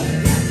grandmother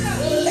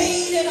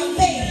laid in a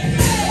bed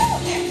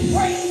and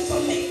prayed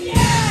for me,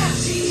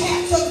 she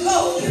had to go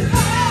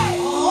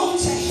on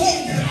to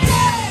heaven.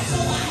 So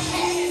I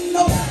had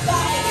nobody.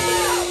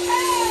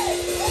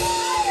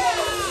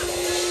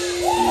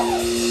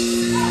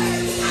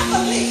 I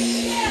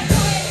believe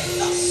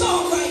the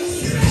songwriters.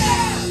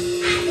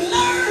 I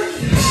learned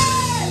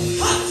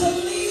how to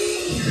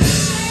lean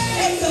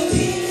and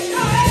depend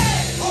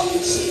on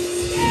Jesus.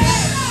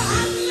 I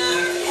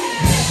learned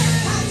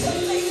how to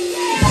lean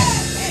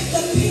and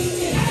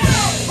depend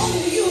on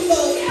you,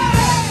 Lord. I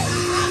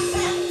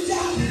found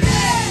out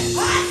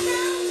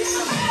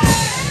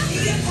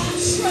if I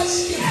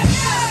trusted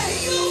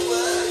you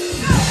would.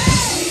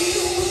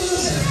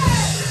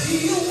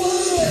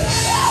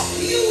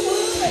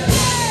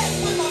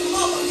 When my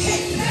mama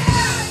came,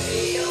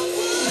 you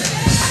would.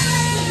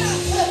 When my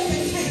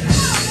husband came,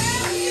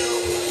 you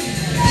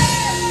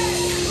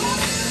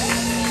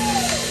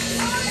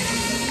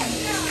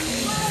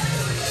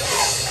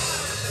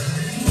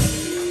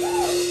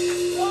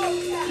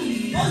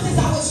Moses, I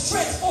was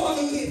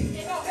transforming you.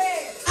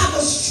 I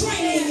was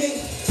training you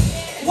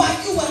while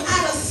you were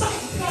out of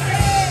sight.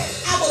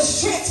 I was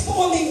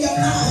transforming your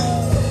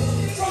mind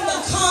from the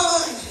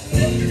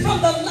from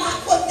the lot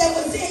what that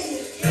was in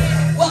you.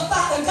 Well,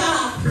 Father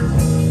God,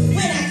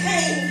 when I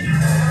came,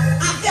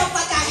 I felt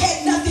like I had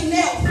nothing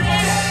else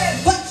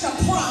but your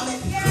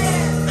promise.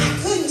 I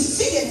couldn't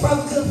see it,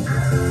 brother.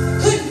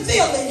 Couldn't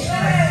feel it.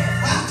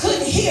 I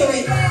couldn't hear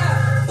it.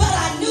 But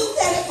I knew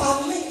that if I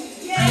leaned,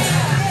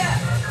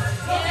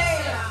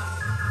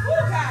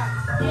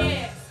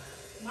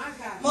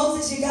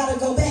 Moses, you gotta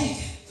go back.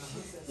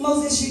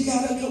 Moses, you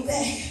gotta go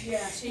back.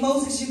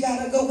 Moses, you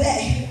gotta go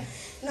back.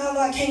 No,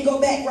 I can't go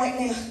back right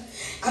now.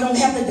 I don't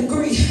have the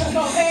degree.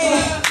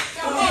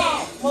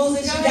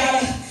 Moses, you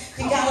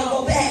gotta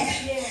go back.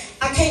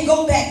 I can't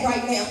go back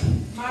right now.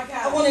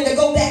 I wanted to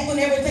go back when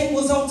everything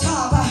was on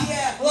top.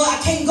 Well,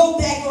 I can't go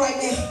back right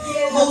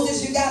now.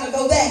 Moses, you gotta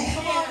go back.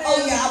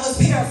 Oh yeah, I was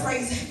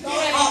paraphrasing.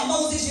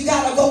 Moses, you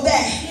gotta go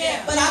back.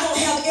 But I don't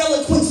have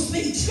eloquent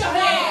speech.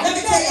 Let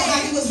me tell you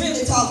how he was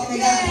really talking to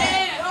God.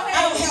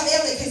 I don't have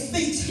eloquent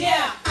speech.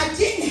 I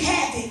didn't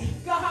have it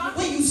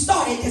when you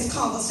started this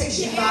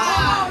conversation,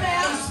 God.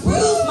 It's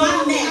bruised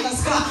my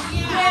manners, God.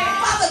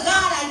 Father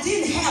God, I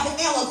didn't have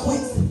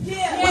eloquence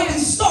when we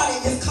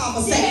started this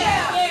conversation.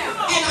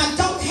 And I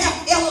don't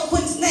have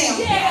eloquence now.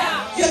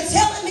 You're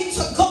telling me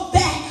to go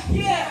back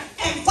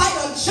and fight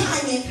a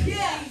giant,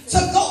 to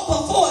go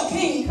before a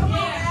king.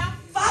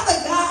 Father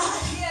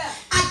God,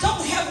 I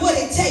don't have what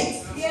it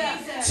takes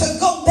to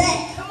go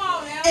back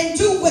and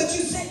do what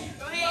you said.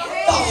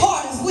 The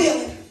heart is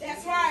willing,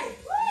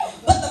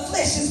 but the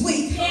flesh is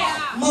weak.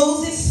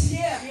 Moses,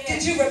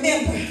 did you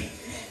remember?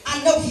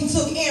 I know he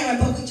took Aaron,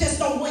 but we just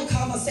don't want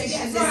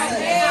conversations this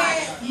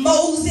Sunday.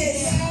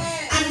 Moses,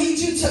 I need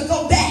you to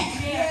go back.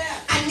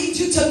 I need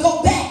you to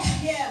go back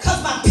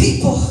because my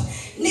people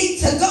need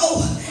to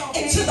go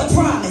into the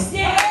promise.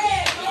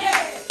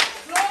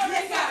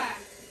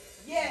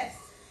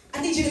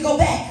 I need you to go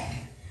back.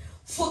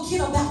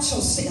 Forget about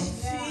yourself.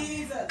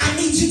 I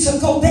need you to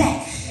go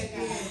back.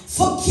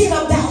 Forget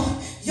about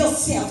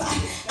yourself.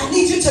 I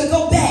need you to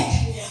go back.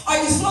 Are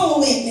you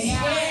flowing with me?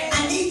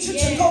 I need you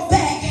to go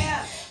back.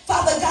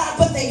 Father God,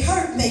 but they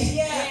hurt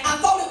me. I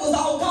thought it was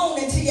all gone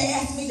until you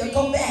asked me to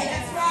go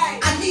back.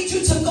 I need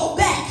you to go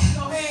back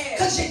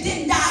because you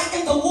didn't die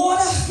in the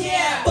water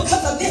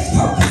because of this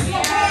purpose.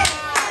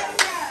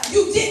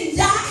 You didn't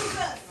die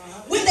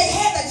when they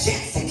had a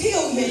chance to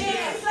kill you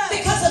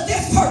because of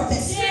this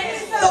purpose.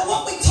 But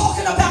what we're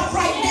talking about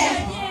right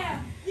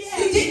now,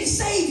 you didn't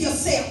save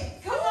yourself.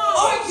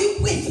 Are you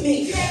with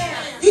me?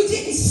 You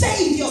didn't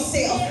save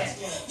yourself.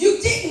 You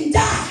didn't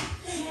die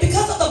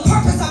because of the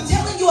purpose I'm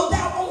telling you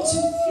about on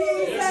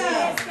Tuesday.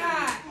 Yes,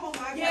 God. Oh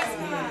my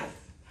God.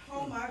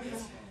 Oh my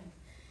God.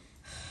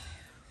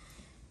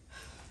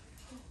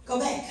 Go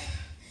back.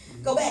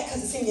 Go back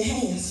because it's in your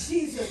hands.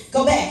 Jesus.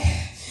 Go back.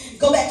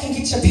 Go back and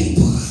get your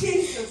people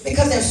Jesus.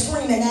 because they're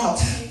screaming out.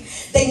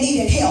 they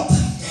needed help.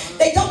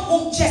 They don't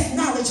want just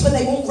knowledge, but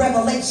they want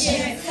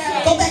revelation.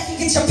 Go back and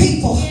get your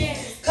people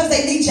because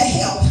they need your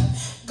help.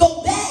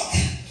 Go back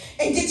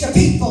and get your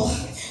people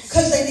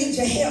because they need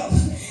your help.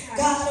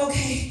 God,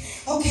 okay.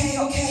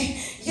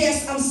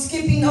 Yes, I'm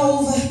skipping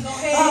over.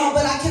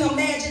 But I can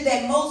imagine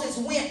that Moses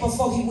went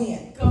before he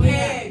went. Go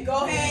ahead.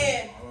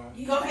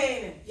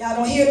 Y'all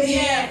don't hear me?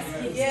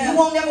 You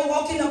won't never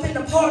walking up in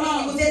the party.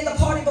 You was at the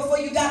party before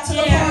you got to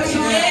the party.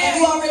 And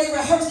you already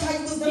rehearsed how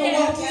you was going to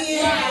walk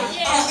in.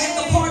 At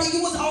the party,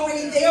 you was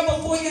already there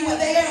before you were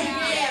there.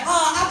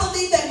 I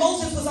believe that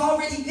Moses was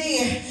already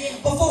there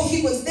before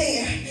he was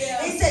there.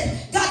 He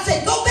said, God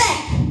said, go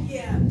back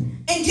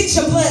and get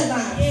your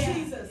bloodline.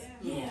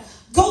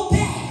 Go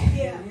back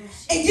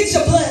and get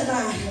your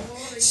bloodline.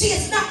 See,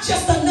 it's not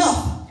just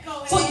enough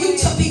for you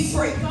to be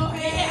free,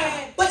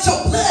 but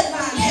your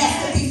bloodline has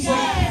to be free.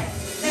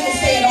 Let me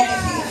say it over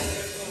here,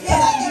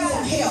 because I need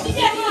some help.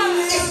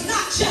 It's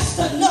not just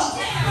enough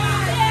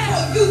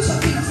for you to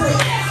be free,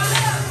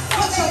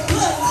 but your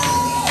bloodline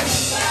needs to be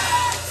free.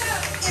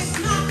 It's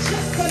not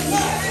just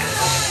enough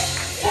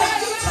for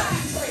you to be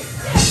free,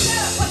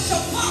 but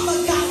your mama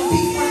gotta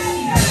be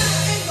free,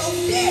 and your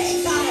daddy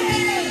gotta be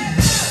free,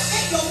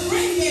 and your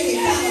granddaddy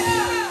gotta be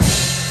free,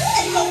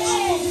 and your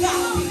uncles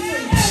gotta be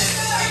free,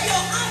 and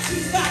your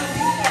aunties gotta be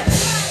free,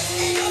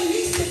 and your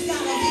nieces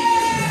gotta be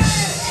free,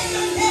 and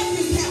your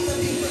nephews have to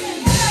be free,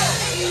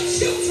 and your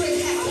children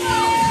have to be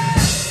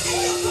free, and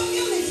your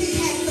community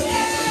has to be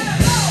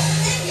free,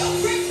 and your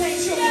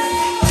great-grandchildren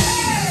have to be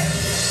free.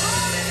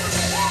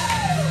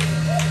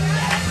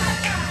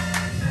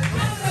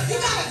 You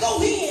gotta go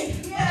in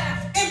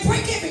and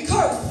break every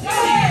curse.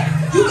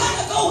 You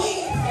gotta go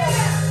in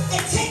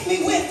and take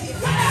me with you.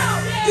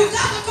 You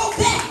gotta go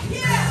back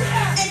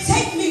and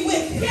take me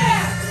with you.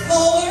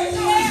 Lord,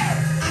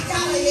 I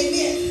gotta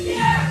admit,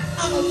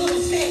 I'm a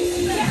little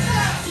scared.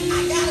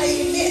 I gotta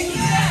admit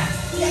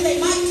that they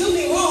might do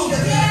me wrong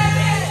again.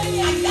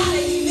 I gotta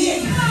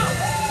admit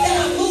that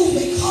I'm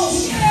moving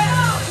closer.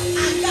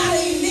 I gotta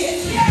admit,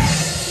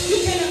 you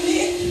can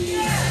admit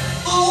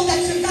all that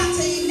you got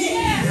to admit,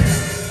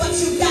 but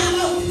you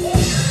gotta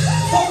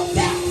go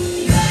back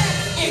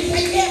and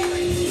break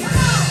every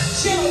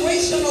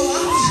generational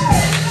option,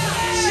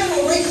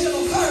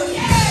 generational curse.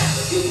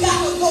 You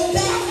gotta go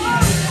back.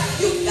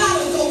 You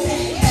gotta go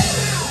back.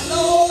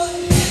 Lord,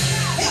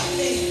 help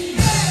me.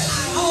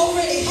 I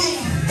already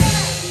have.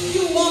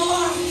 You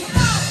are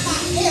my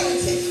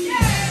heritage.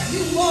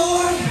 You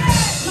are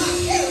my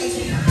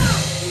heritage.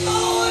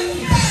 Lord,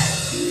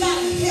 you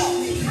gotta help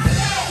me.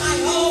 I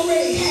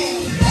already have.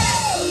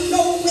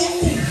 No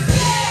weapon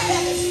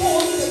that is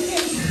formed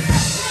against me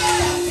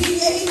shall be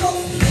able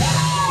to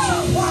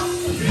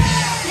prosper.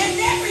 And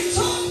every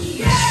tongue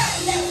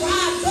that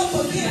rises up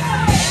against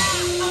me,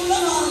 I'm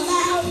gonna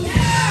allow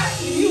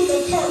you to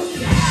curse.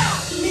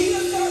 Me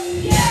to curse.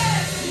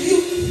 You.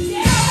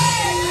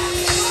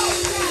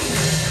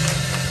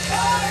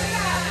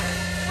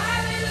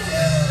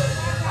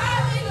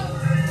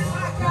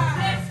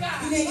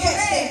 You didn't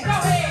catch that.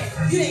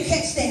 You didn't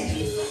catch that.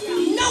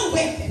 No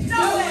weapon.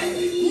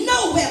 No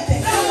weapon.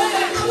 I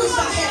wish I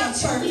had a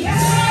church.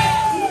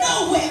 No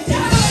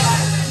weapon.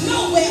 No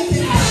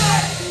weapon.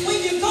 When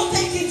you go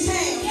back in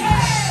town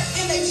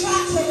and they try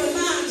to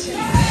remind you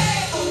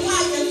of why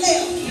you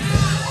left,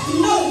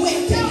 no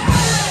weapon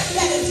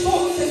that is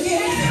formed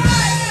against you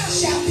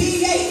shall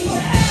be able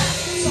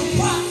to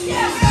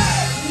prosper.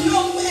 No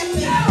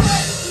weapon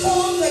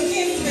formed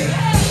against me.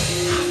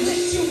 I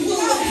wish you would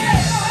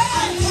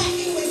unpack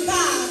it with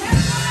God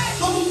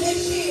on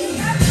this year.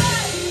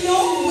 No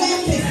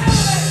weapon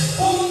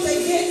formed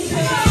against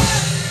me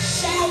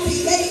shall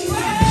be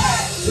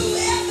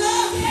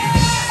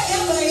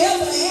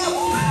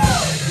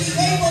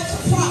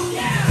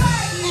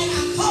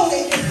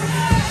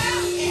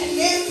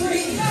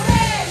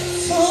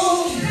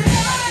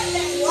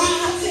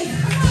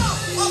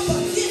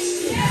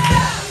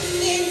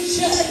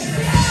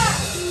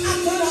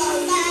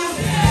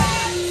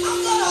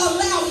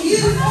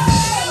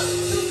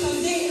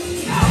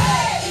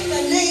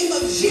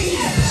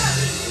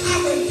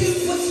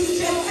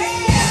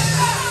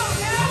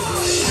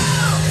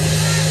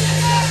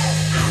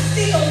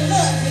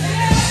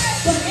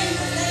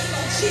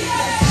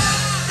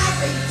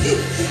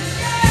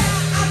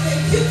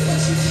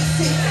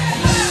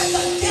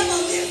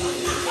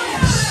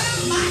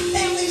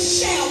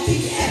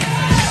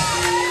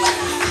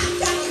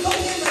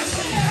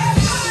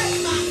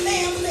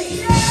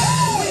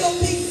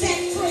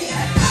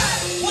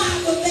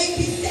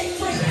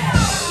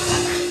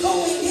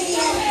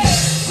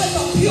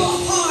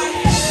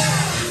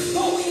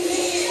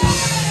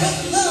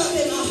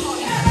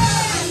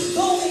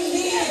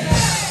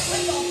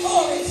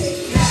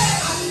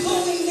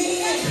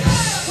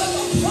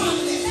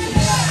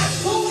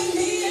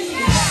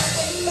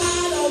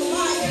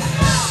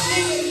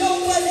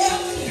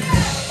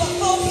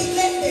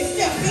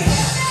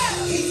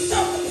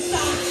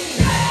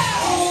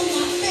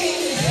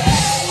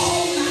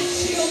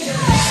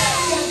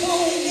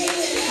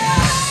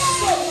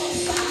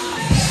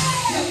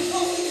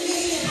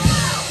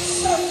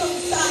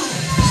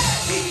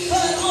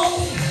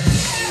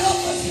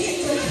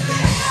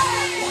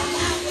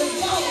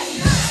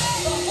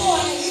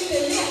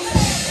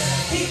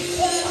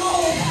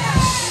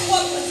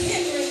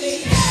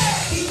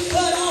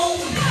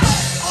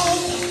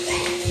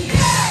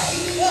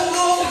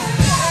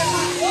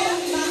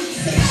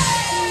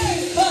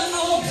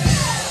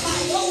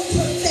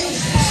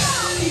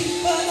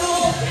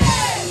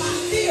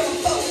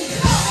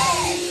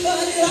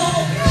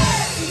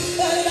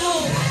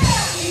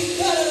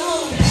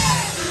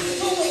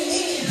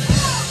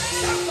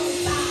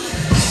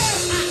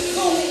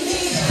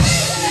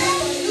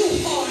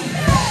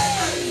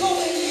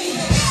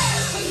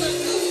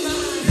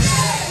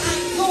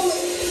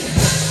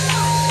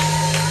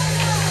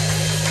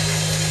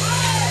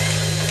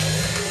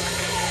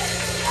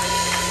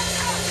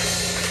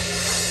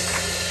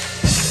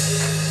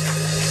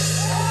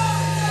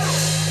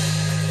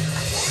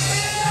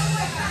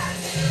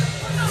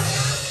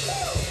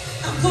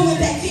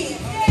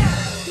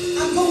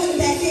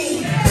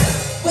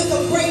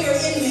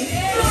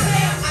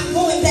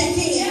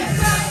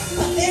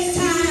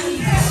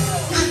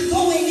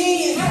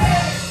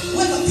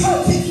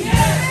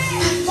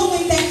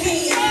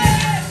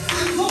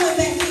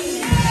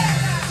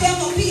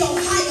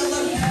high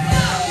alert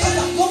because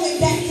I'm going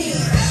back in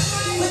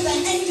with the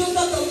angels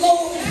of the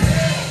Lord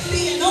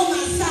being on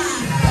my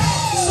side.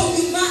 So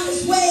you might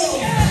as well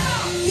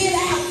get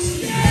out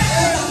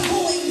because I'm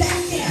going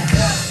back in.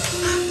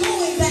 I'm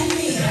going back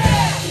in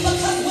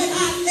because when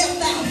I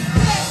left out,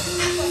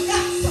 I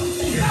forgot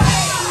something.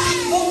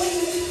 I'm going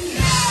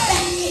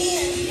back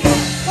in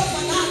because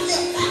when I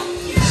left out,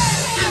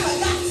 I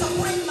forgot to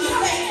bring my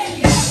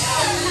bag.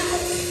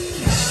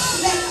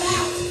 Left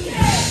out,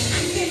 I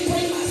didn't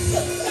bring my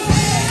sister.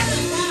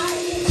 When I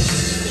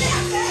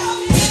left out,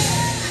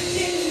 I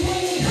didn't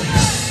bring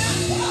my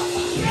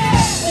brother.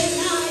 When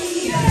I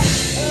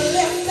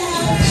left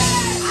out,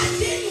 I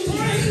didn't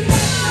bring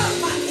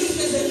my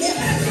nieces and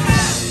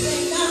nephews.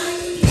 When I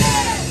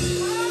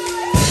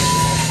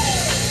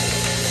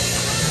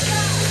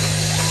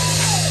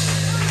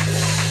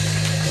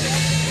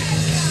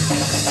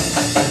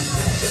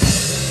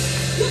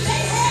You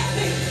can't have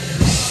me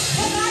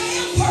because I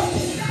am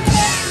perfect.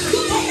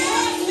 You can't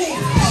have me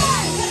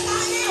because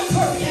I am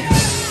perfect.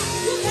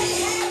 You can't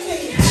have me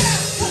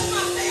because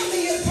my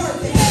family is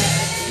perfect.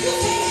 You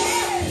can't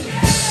have me.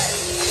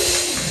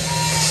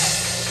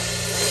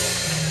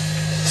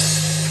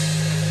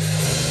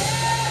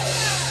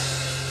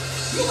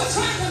 You were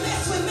trying to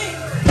mess with me,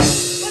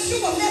 but you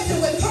were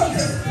messing with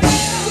purpose.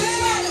 You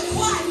tried to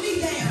quiet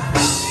me down,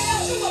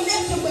 but you were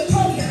messing with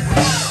purpose.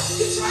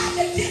 You tried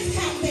to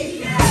discount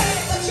me,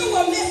 but you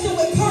were messing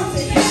with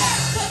purpose.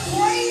 But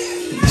greater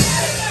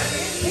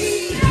is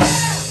he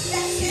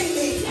that's in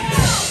me.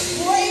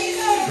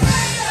 Greater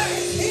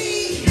is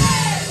he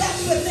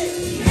that's within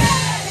me.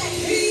 And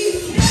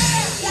he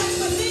that's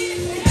within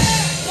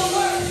the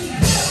word.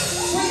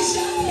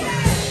 Teresa,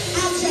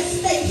 I'll just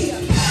stay here.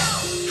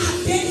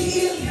 I've been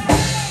here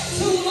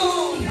too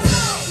long.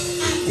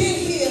 I've been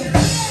here.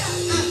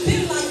 I've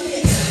been like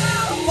this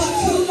for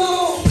too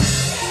long.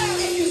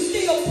 If you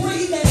still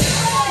breathing,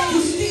 you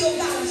still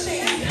got a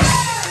chance.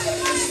 If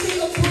you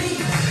still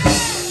breathing,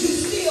 you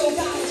still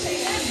got a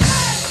chance.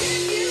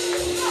 If you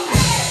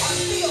are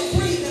still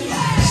breathing,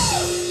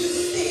 you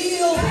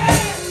still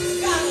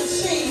got a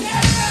chance.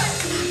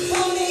 I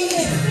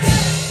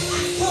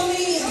come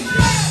in,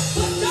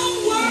 but don't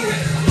worry.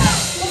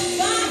 But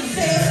God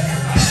said,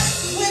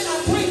 when I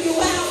bring you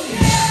out,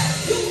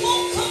 you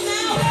won't come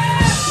out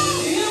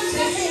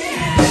empty-handed.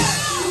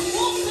 You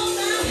won't come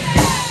out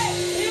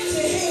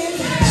empty-handed.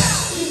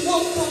 You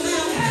won't come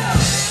out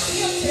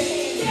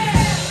empty-handed.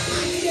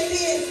 I hear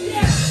this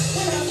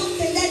when I look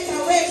in that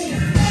direction.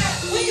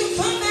 When you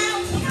come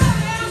out,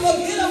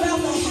 forget about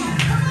the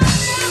house.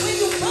 When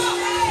you come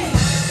out,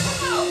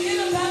 forget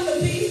about the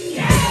beast.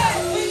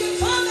 When you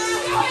come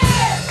out,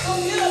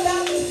 forget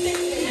about the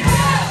sickness.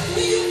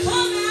 When you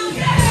come out,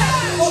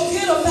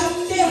 forget about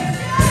death.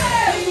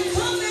 When you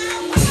come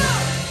out,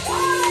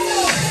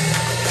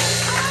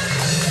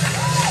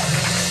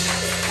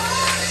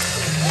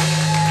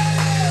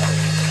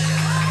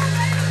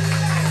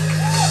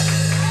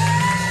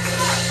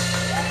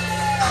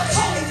 I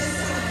call it this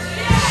time.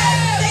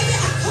 Baby,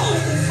 I call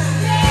it this time.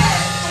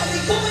 I'll be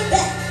going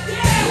back.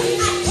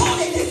 I call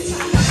it this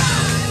time.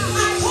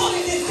 I call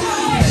it this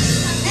time.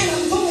 And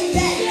I'm going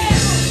back.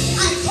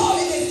 I call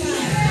it this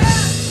time.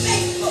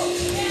 Facebook,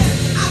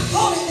 I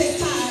call it this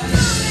time.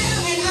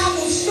 And I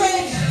will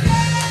stretch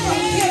from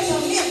here to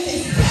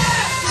Memphis.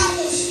 I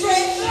will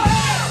stretch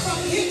from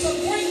here to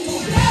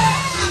Greenville.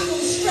 I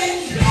will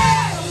stretch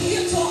from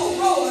here to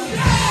Aurora.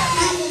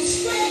 I will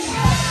stretch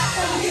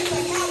from here to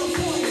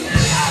California.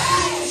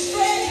 I will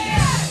stretch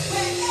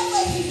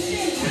wherever he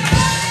sends me.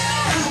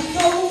 I'll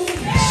go.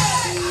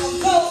 I'll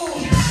go.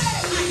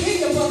 I hear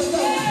you, brother,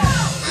 go.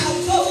 I'll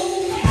go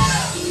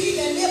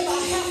even if I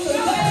have to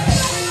go.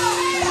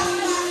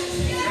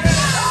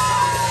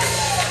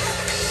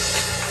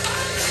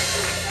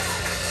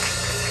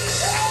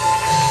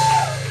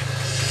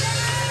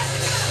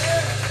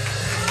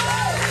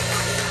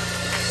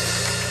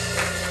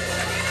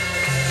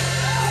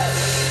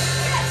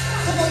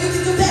 Come on, you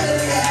can do better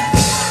than that.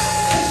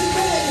 'Cause you're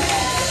going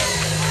back.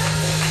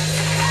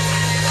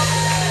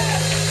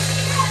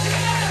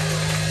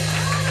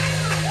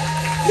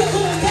 You're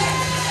going back.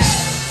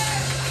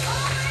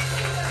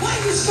 Why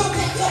you so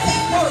back up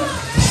at work?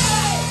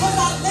 'Cause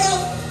I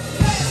left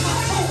my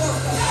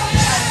co-worker.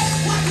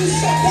 Why you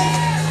so back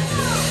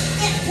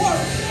at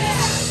work?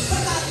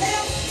 'Cause I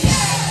left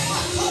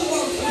my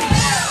co-worker.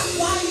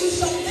 Why you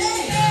so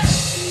back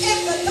at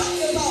the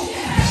doctor's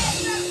office?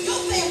 Your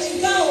family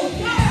gone.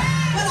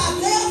 But I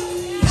left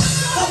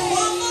the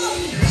mama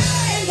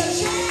and the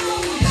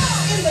child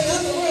in the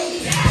other room.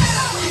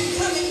 I'm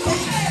coming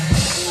back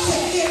to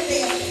get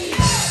them.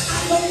 I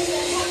don't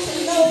even have to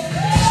know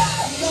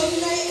your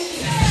name.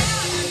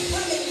 I'm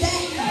coming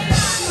back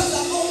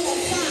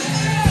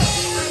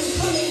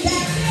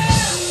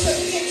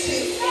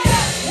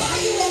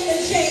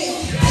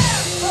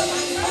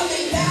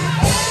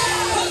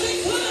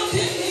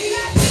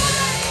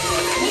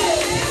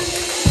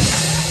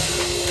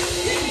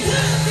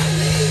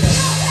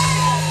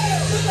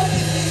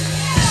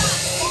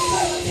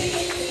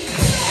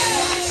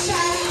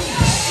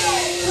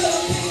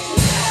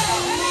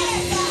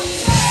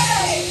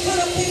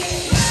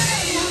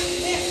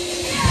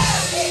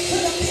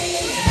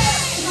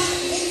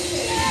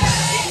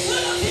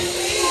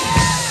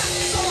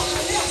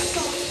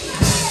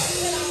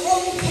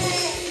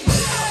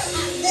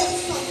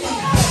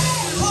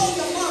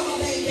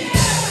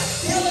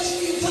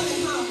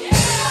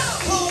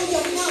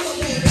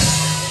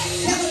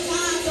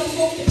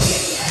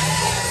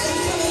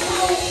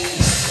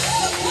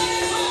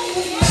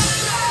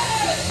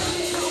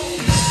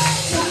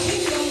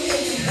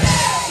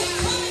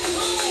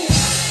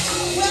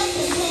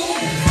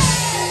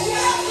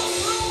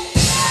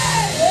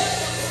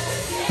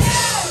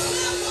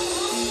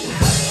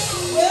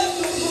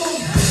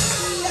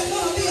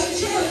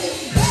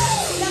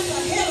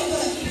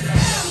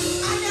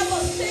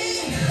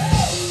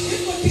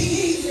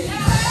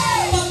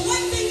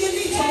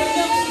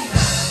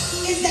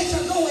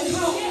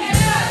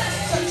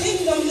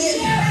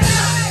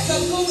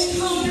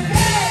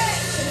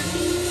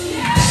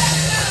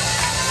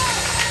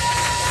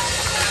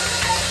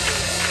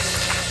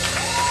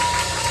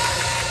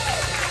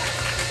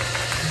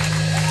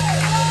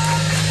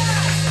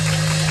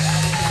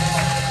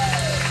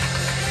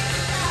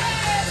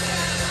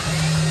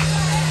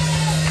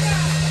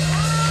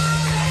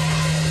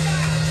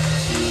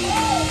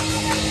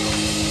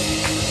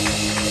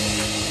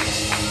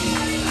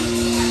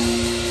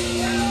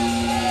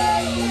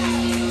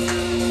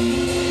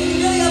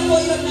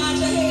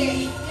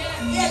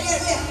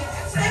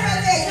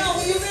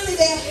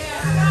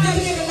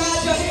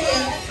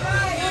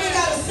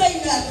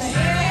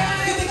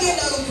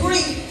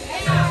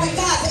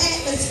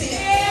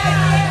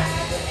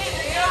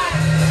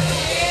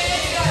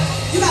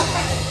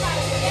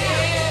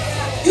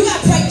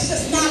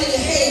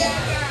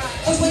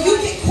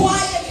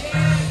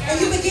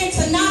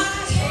begin to nod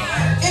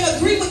and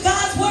agree with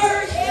God's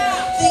word,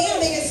 the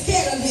enemy is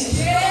scared of you.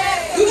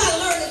 You got to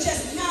learn to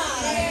just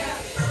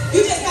nod.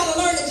 You just got to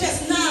learn to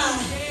just nod.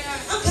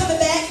 I'm coming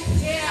back.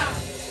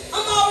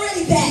 I'm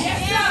already back.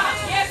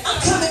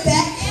 I'm coming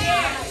back.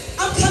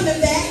 I'm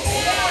coming back.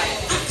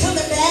 I'm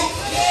coming back.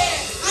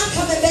 I'm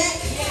coming back.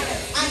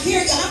 I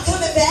hear you. I'm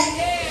coming back.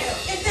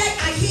 In fact,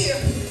 I hear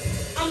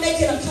I'm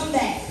making a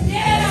comeback.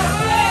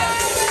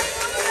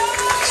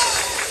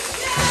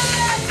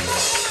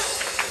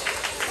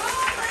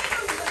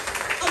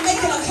 I'm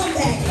making a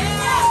comeback.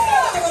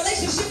 The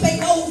relationship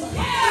ain't over.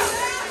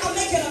 I'm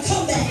making a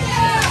comeback.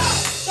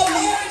 The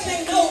marriage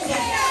ain't over.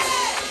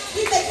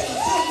 We making a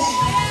comeback.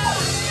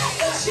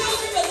 The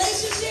children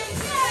relationship,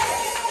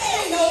 they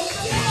ain't over.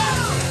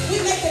 We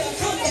making a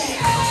comeback.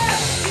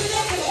 We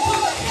making a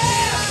comeback.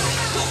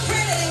 Your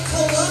credit ain't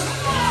go up.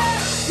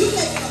 You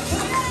making a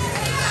comeback.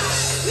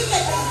 You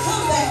making a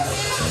comeback.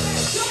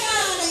 Your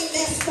mind ain't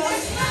messed up.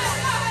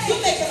 You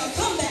making a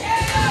comeback.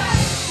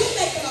 You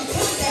making a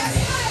comeback.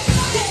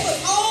 This was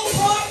all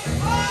part of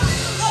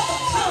a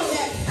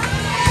comeback.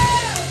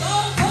 This was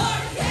all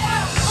part of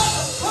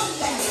a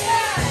comeback.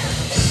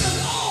 This was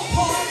all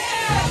part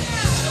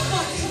of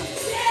a comeback.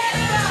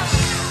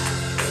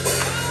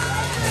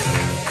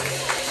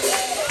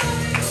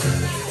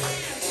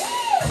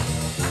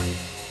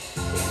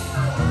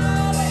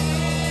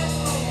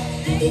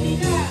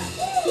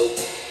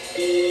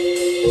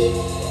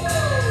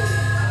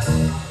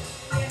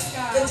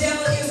 The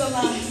devil is a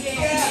lie.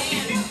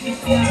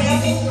 The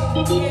devil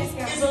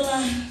is a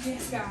lie.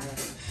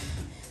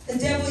 The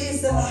devil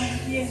is a lie.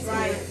 That's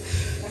right.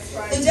 That's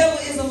right. The devil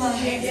is a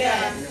lie.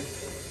 Yeah.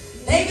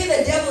 Baby,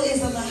 the devil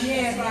is a lie.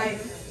 Yeah, right.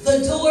 The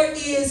door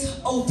is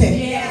open.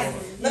 Yeah.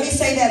 Let me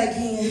say that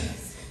again.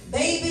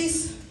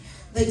 Babies,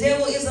 the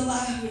devil is a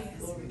lie.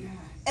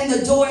 And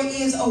the door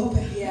is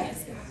open.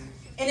 Yes.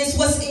 And it's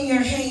what's in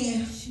your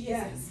hand.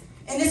 Yes.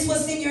 And it's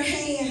what's in your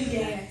hand.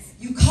 Yes.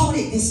 You caught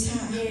it this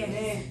time.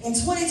 Yeah. In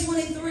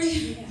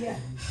 2023, Yeah.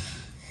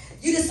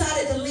 you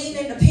decided to lean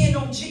and depend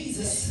on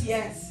Jesus.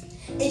 Yes.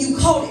 And you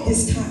caught it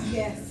this time.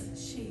 Yes.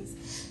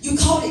 Jesus. You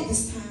caught it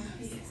this time.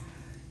 Yes.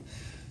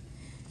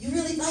 You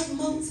really like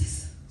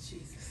Moses.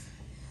 Jesus.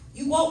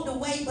 You walked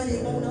away, but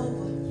it won't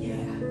over. Yeah.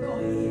 Go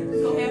ahead.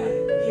 Go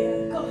ahead.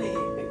 Yeah. Go ahead.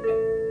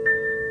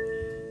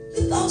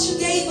 You thought you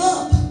gave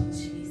up,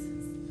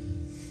 Jesus.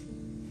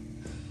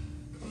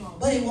 Come on.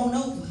 but it won't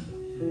over.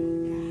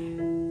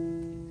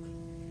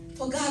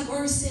 For God's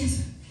word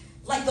says,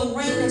 like the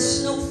rain and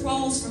snow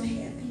falls from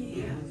heaven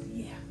Yeah.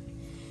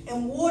 Yeah.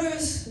 and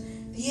waters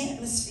the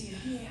atmosphere.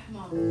 Yeah. Come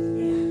on.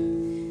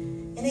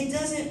 Yeah. And it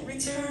doesn't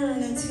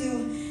return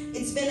until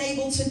it's been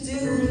able to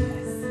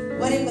do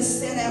what it was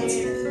set out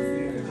to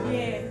do.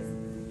 Yes.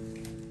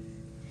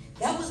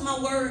 That was my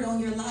word on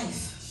your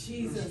life.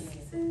 Jesus.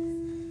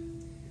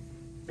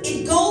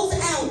 It goes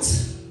out.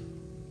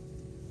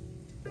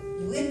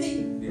 You with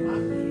me?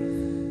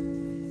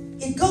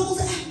 It goes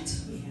out.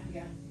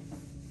 Yeah.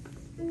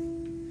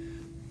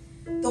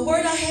 The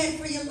word I had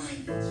for your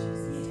life,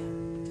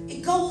 Yeah.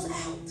 it goes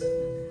out.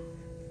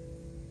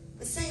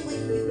 The same way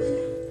you went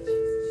out.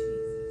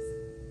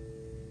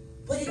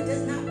 But it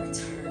does not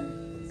return.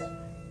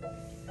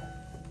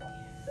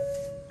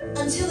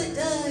 Until it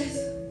does.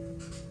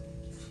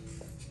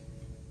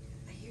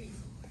 I hear you,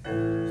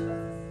 Lord.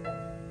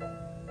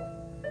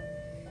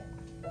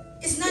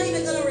 It's not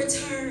even going to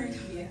return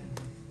Yeah.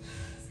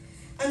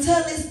 until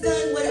it's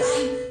done what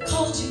I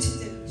called you to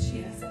do.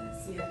 Jesus.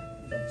 Yeah.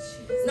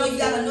 No, you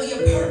got to know your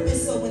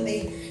purpose, so when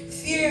they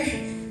fear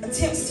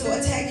attempts to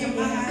attack your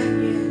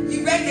mind,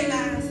 you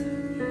recognize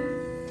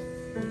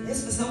this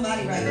is for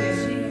somebody right here.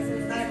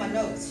 It's not in my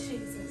notes.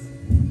 Jesus.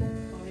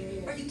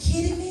 Are you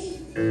kidding me?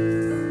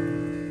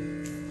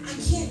 I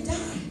can't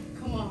die.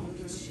 Come on.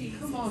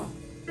 Come on.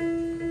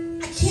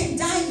 I can't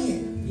die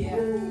yet. Yeah.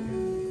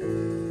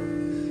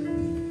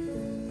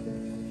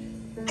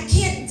 I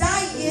can't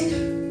die yet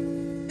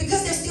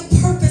because there's still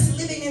purpose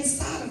living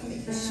inside of me.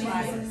 That's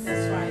right.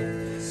 That's right.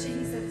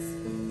 Jesus.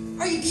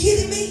 Are you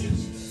kidding me?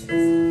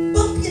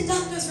 Bump your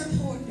doctor's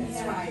report.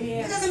 That's right.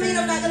 It doesn't mean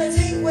I'm not going to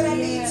take what I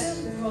need to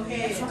Go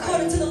ahead.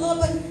 according to the Lord,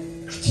 but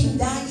I can't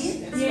die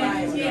yet. That's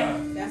right. Yeah.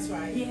 That's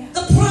right. Yeah.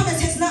 The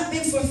promise has not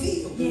been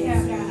fulfilled.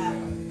 Yeah. God.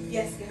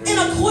 Yes, God.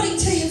 And according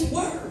to his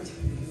word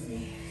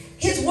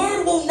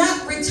will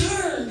not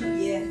return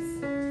Yes.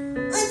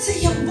 unto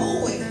him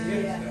void.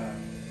 Yeah.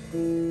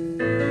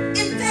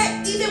 In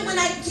fact, even when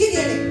I get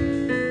in it,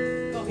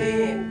 Go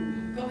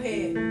ahead. Go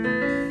ahead.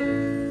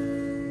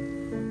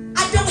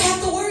 I don't have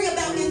to worry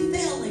about it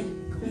failing.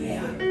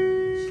 Yeah.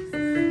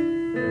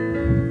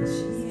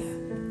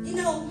 You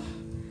know,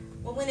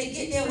 well, when they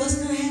get there, what's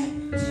going to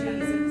happen?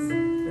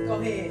 Jesus. Go I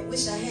ahead.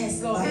 wish I had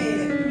Go somebody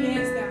there. ahead.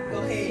 Yes, God. Go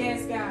ahead.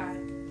 Yes, God.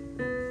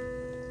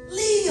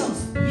 Live.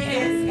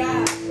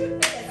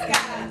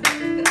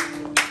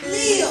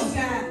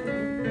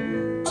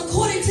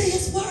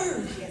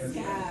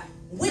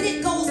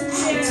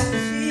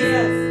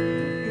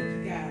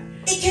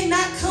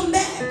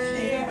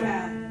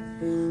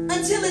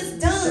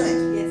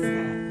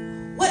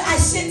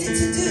 sent it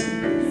to do.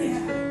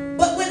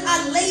 But when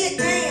I lay it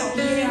down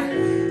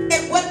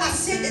and what I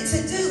sent it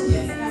to do,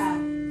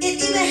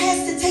 it even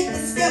has to take the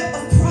step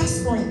of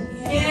prospering.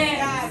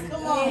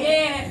 Come on.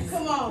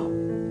 Come on.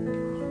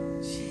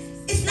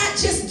 It's not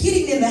just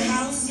getting in the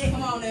house.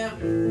 Come on now.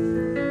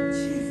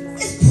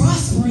 It's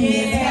prospering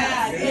in the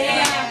house.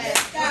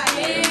 Yes.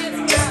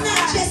 It's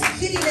not just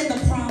getting in the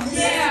promise,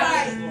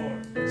 Right.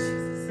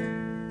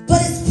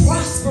 but it's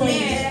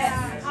prospering.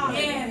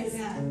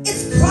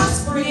 It's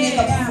prospering in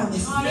the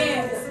promise.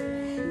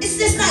 It's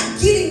just not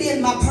getting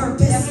in my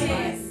purpose,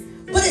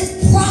 but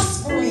it's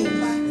prospering in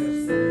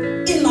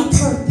my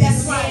purpose.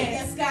 That's right.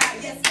 Yes, God.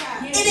 Yes,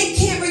 God. And it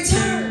can't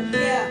return.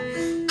 Yeah.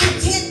 I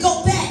can't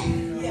go back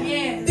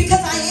Yeah. because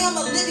I am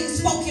a living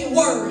spoken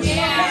word.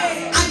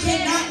 Yeah. I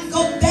cannot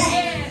go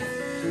back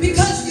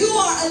because you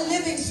are a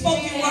living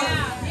spoken word.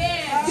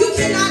 You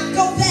cannot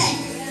go back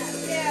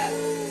Yeah.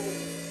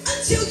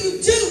 until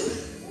you do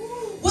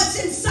what's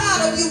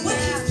inside of you, what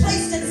He's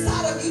placed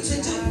inside of you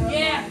to do.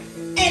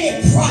 And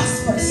it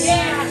prospers.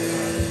 And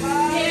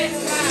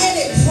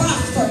it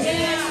prospers.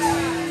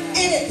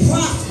 And it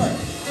prospers.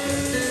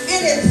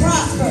 And it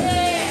prospers.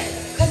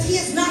 Because He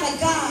is not a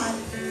God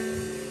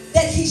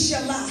that He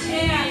shall lie.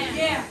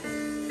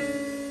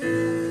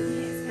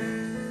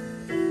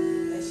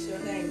 Bless your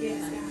name.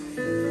 Yes, God.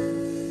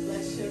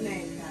 Bless your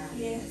name, God.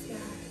 Yes, God.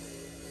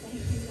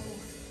 Thank you,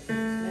 Lord.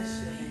 Bless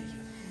your name.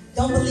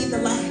 Don't believe the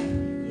lie.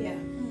 Yeah.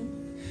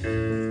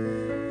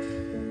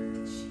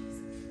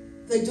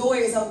 The door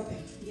is open.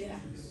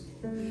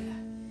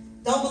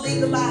 Don't believe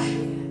the lie.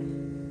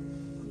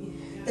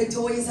 The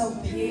door is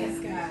open. Yes,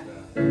 God.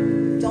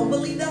 Don't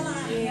believe the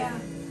lie.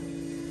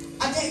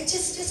 I dare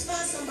just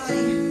find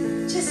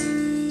somebody. Just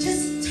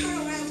turn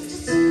around.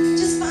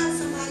 Just find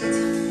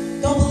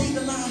somebody. Don't believe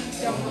the lie.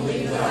 Don't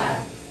believe the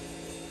lie.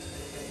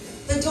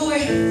 The door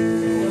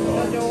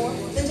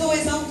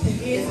is open.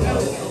 Is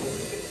open.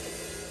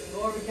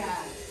 Glory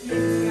God.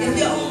 If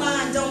you're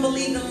online, don't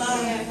believe the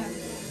lie.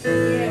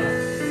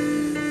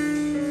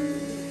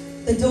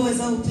 The door is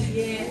open.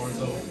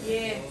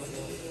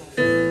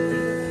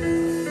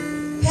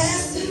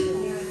 Pastor,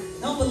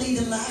 don't believe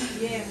the lie.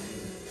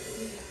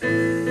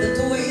 The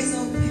door is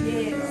open.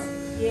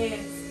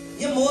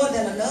 You're more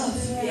than enough.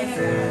 Yes,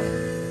 God.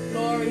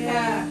 Glory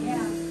God.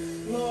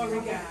 Glory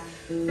God.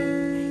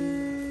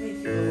 Thank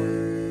you, Lord.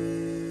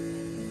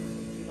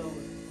 Thank you, Lord.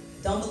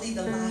 Don't believe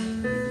the lie.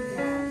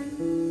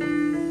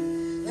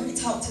 Let me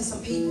talk to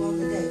some people on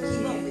the day.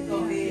 Keep up with Go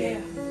me.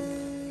 ahead.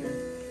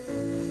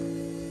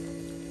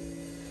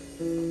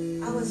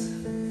 I was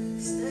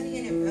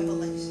studying in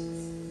Revelations.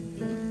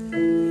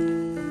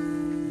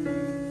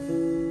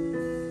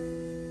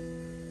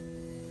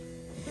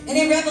 And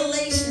in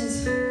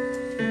Revelations,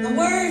 the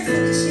word for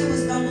this year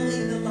was don't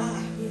believe the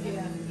lie.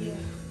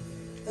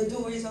 The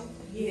door is open.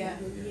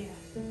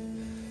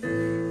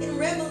 In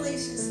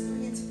Revelations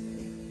 3 and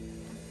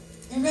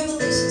 20. In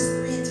Revelations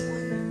 3 and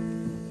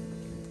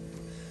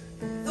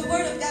 20. The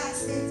word of God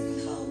says,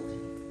 behold,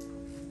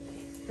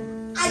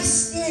 I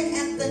stand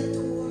at the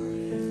door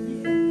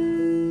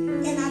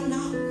and I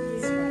knock.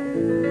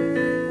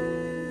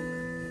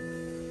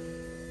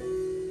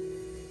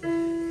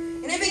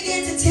 And it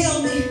began to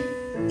tell me,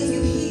 if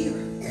you hear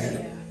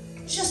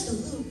just a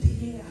little bit,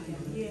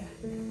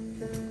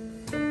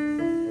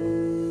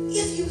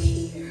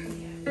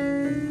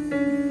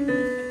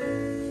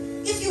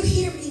 if you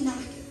hear me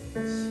knocking,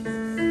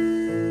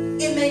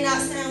 it may not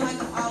sound like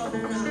an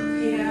audible knock.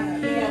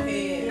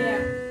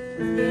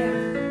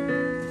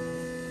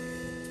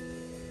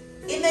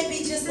 It may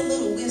be just a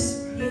little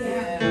whisper.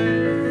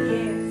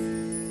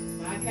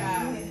 My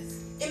God.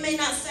 It may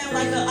not sound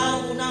like an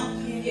audible knock.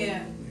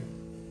 Yeah.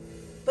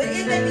 But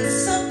it may be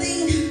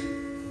something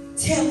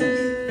telling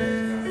you,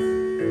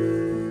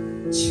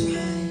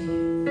 try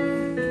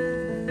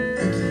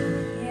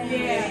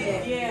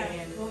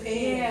again. Go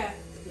ahead.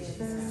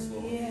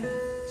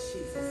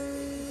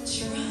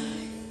 Try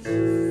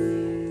again.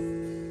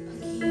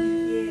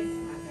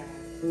 My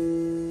God.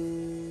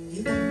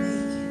 You can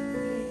make it.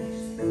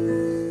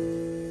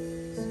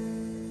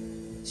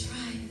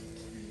 Try it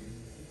again.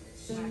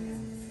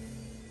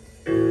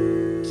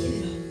 Give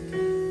it all you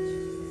got.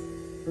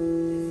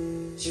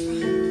 Try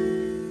again.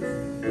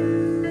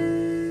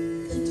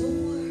 The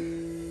door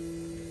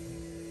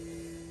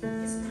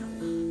is not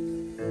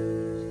locked.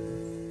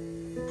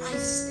 I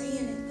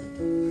stand at the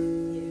door.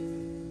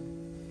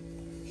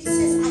 He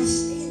says, I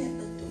stand at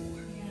the door.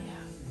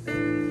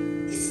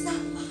 It's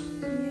not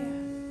locked.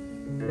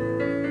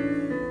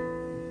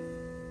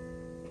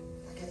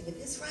 I gotta get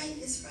this right,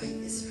 this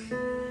right, this right.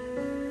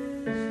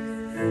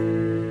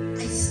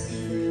 I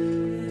stand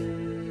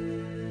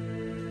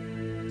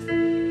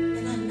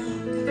and I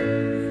knock.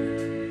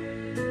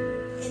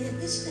 And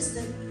if it's just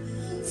an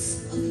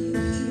ounce of you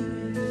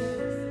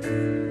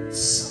hearing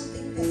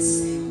something that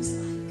sounds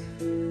like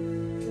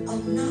a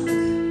knock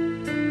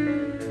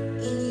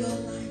in your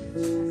life,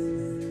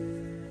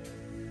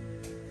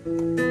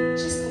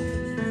 just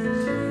open it.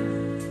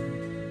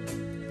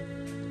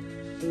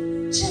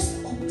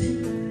 Just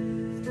open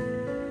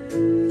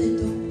the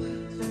door.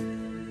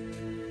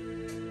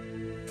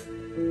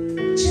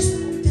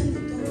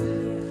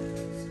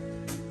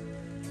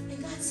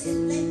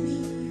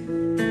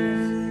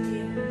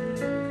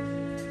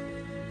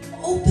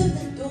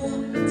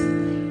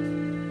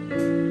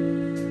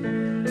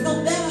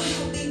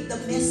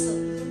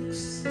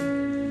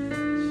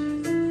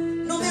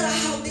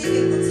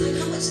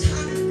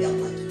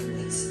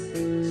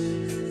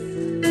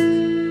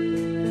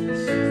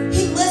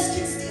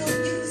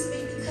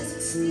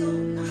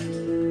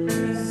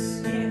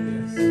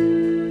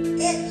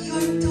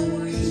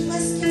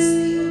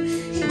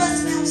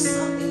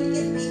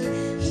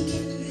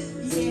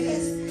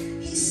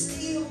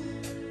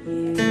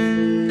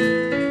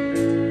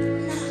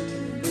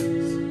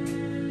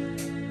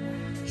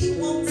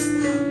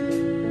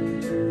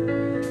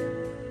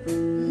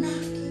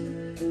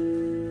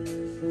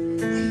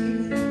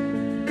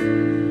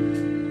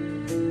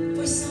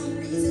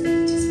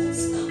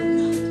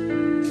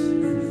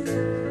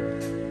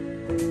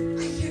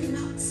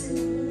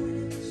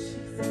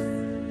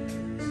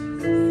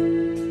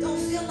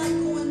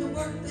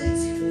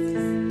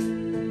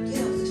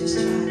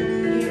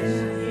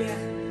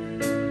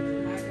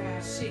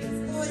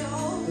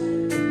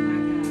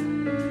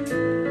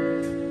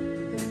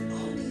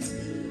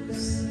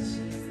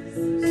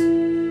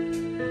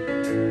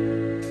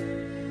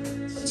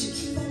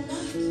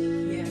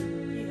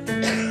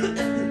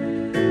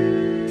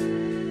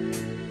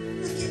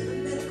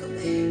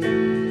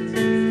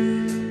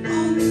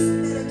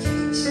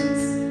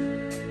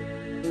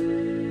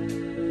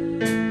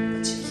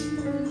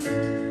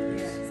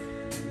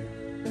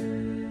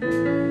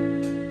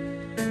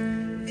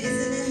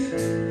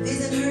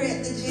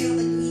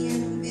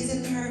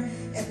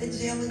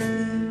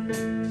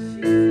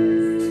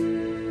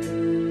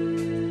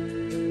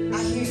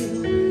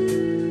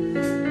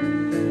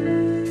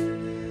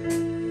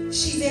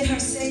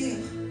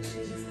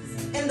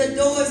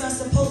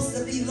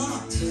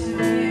 locked.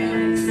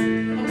 Yes.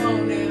 Come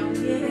on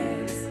now.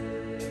 Yes.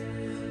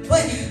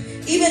 But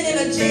even in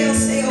a jail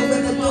cell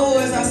where the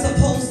doors are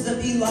supposed to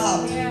be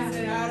locked, Yes.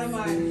 And out of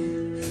my.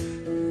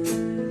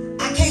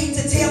 I came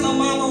to tell my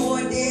mama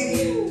or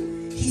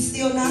daddy, he's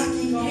still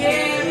knocking.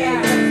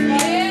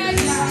 Yeah.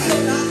 He's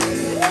still knocking.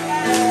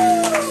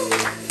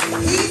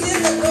 He's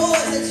in the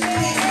doors that you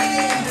can't get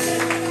in.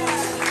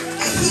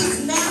 And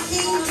he's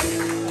knocking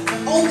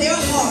on their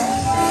heart.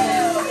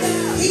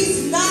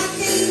 He's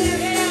knocking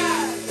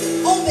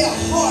on their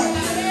heart.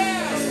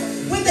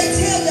 When they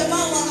tell their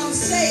mama, I'm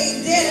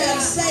saved, daddy, I'm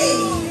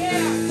saved,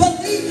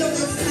 believe them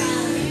this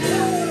time.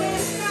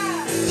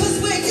 Because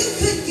where you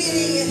could get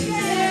in,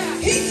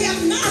 he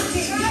kept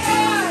knocking.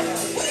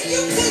 Where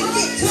you couldn't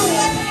get to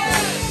it,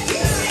 he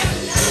kept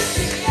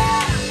knocking.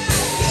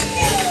 He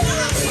kept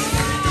knocking.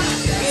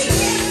 He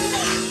kept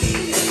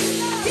knocking.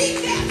 He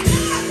kept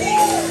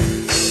knocking.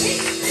 He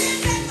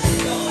stood at the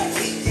door.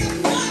 He kept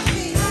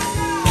knocking.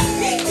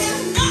 He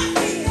kept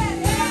knocking.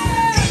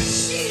 And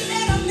she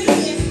let him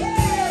in.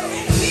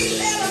 And he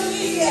let him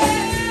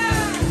in.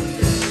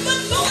 The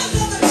doors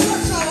of the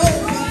church are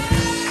open.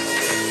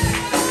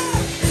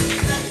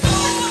 The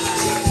doors of the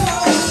church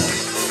are open.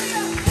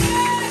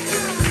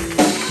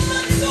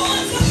 The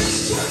doors of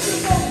this church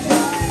is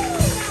open.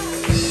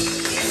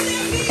 If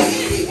there be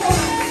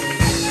anyone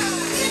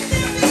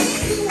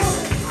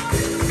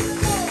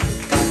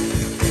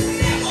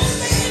that wants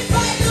to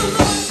invite the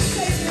Lord to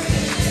take your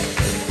hand,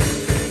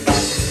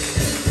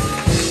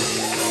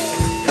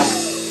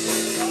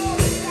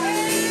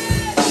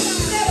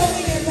 let him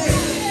in,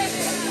 baby.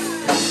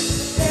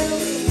 Let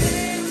him in.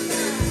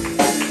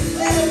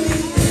 Let him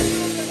in.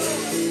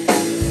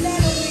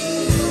 Let him in.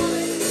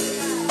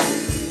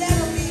 Let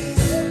him in.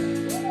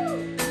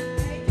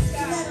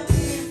 Let him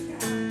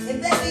in. If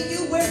that be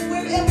you,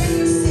 wherever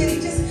you're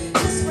sitting, just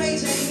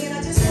raise your hand.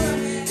 I just want to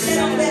let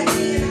him back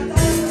in. I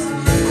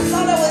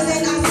thought I was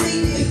in. I see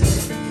you.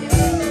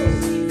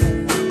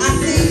 I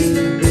see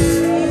you.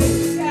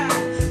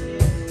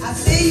 I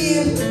see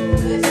you.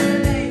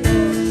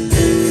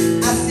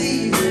 I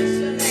see you.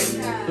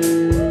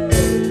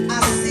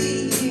 I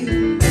see you.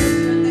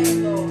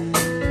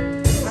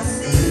 I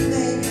see you,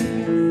 baby.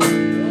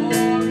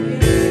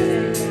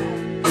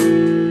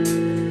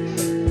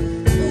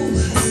 Ooh, I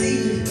see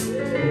you.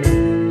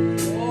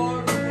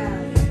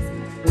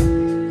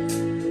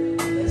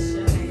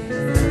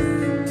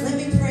 Let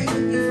me pray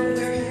with you from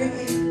where you're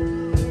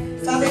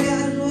at. Father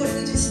God, Lord,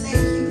 we just thank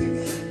you, dear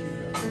God,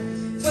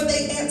 for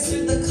they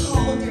answered the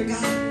call, dear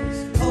God.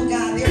 Oh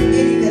God, there are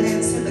many that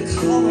answered the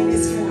calling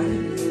this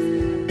morning.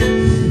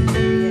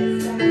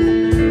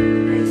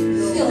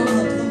 Fill them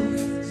up, Lord.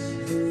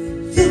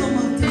 Fill them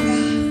up, dear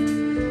God.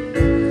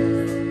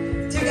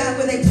 Dear God,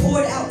 where they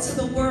poured out to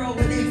the world,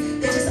 where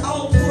they just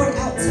all poured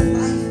out to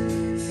life.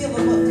 Fill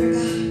them up, dear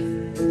God.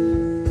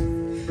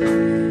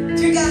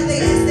 Dear God, they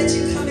ask that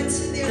you come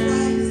into their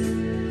lives,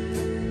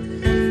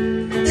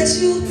 that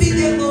you be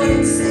their Lord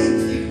and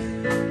Savior,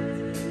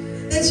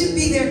 that you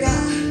be their God.